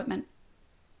with your equipment.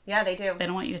 Yeah, they do. They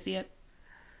don't want you to see it.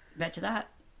 Bet you that.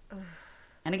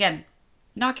 And again,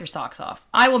 knock your socks off.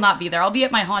 I will not be there. I'll be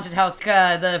at my haunted house,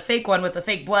 the fake one with the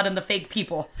fake blood and the fake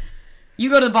people. You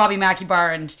go to the Bobby Mackey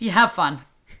bar and you have fun.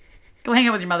 Go hang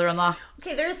out with your mother-in-law.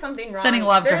 Okay, there is something wrong. Sending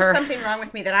love to her. There is something wrong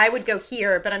with me that I would go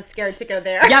here, but I'm scared to go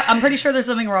there. Yeah, I'm pretty sure there's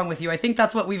something wrong with you. I think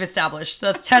that's what we've established.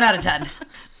 So that's 10 out of 10.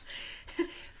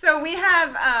 So we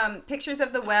have pictures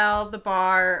of the well, the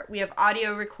bar. We have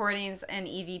audio recordings and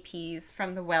EVPs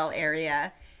from the well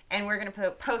area. And we're going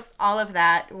to post all of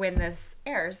that when this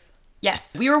airs.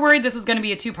 Yes. We were worried this was going to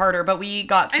be a two-parter, but we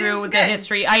got through the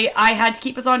history. I had to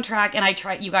keep us on track, and I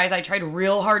tried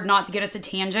real hard not to get us a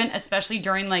tangent, especially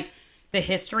during, like, the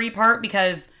history part,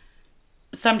 because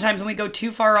sometimes when we go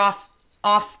too far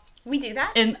off. We do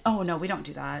that? Oh, no, we don't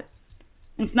do that.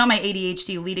 It's not my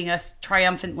ADHD leading us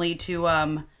triumphantly to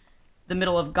the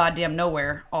middle of goddamn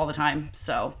nowhere all the time,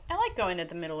 so. I like going to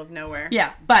the middle of nowhere.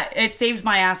 Yeah, but it saves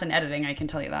my ass in editing, I can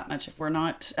tell you that much, if we're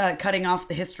not cutting off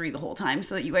the history the whole time,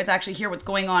 so that you guys actually hear what's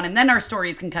going on, and then our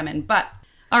stories can come in. But,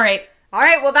 all right. All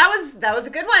right, well, that was a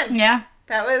good one. Yeah.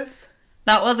 That was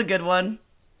a good one.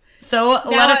 So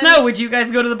let us know. Would you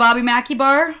guys go to the Bobby Mackey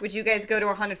bar? Would you guys go to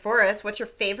a haunted forest? What's your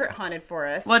favorite haunted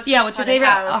forest? What's your favorite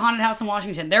haunted house in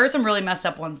Washington? There are some really messed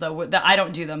up ones, though, that I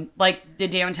don't do them. Like the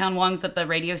downtown ones that the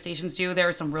radio stations do, there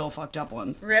are some real fucked up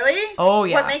ones. Really? Oh,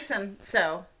 yeah. What makes them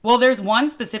so? Well, there's one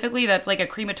specifically that's like a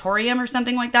crematorium or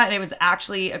something like that. And it was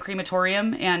actually a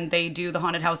crematorium, and they do the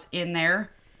haunted house in there.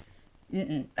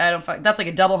 That's like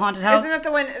a double haunted house. Isn't that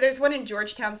the one? There's one in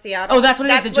Georgetown, Seattle. Oh, that's what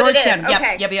it is. The Georgetown.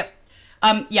 Okay. Yep.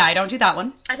 Yeah, I don't do that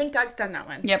one. I think Doug's done that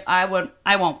one. Yep, I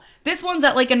won't. This one's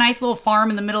at like a nice little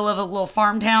farm in the middle of a little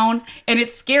farm town, and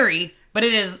it's scary, but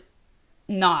it is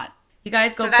not. You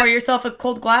guys go pour yourself a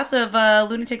cold glass of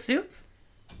lunatic soup.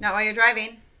 Not while you're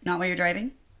driving. Not while you're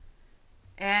driving.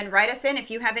 And write us in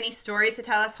if you have any stories to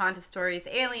tell us. Haunted stories,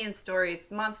 alien stories,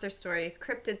 monster stories,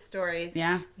 cryptid stories.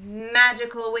 Yeah.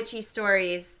 Magical witchy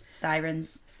stories.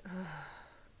 Sirens.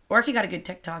 Or if you got a good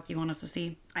TikTok you want us to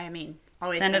see. I mean,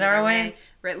 always send it our way.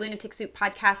 We're at Lunatic Soup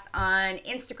Podcast on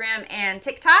Instagram and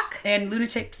TikTok. And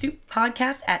Lunatic Soup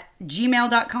Podcast at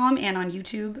gmail.com and on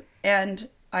YouTube and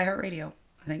iHeartRadio,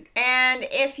 I think. And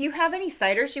if you have any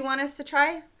ciders you want us to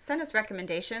try, send us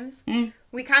recommendations.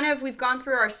 We've gone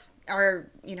through our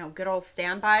good old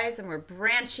standbys, and we're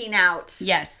branching out.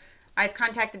 Yes. I've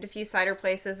contacted a few cider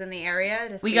places in the area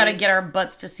to see. We got to get our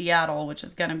butts to Seattle, which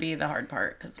is going to be the hard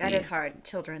part. That is hard.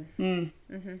 Children.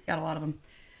 Got a lot of them.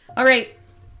 All right.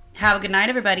 Have a good night,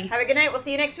 everybody. Have a good night. We'll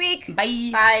see you next week. Bye.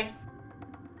 Bye.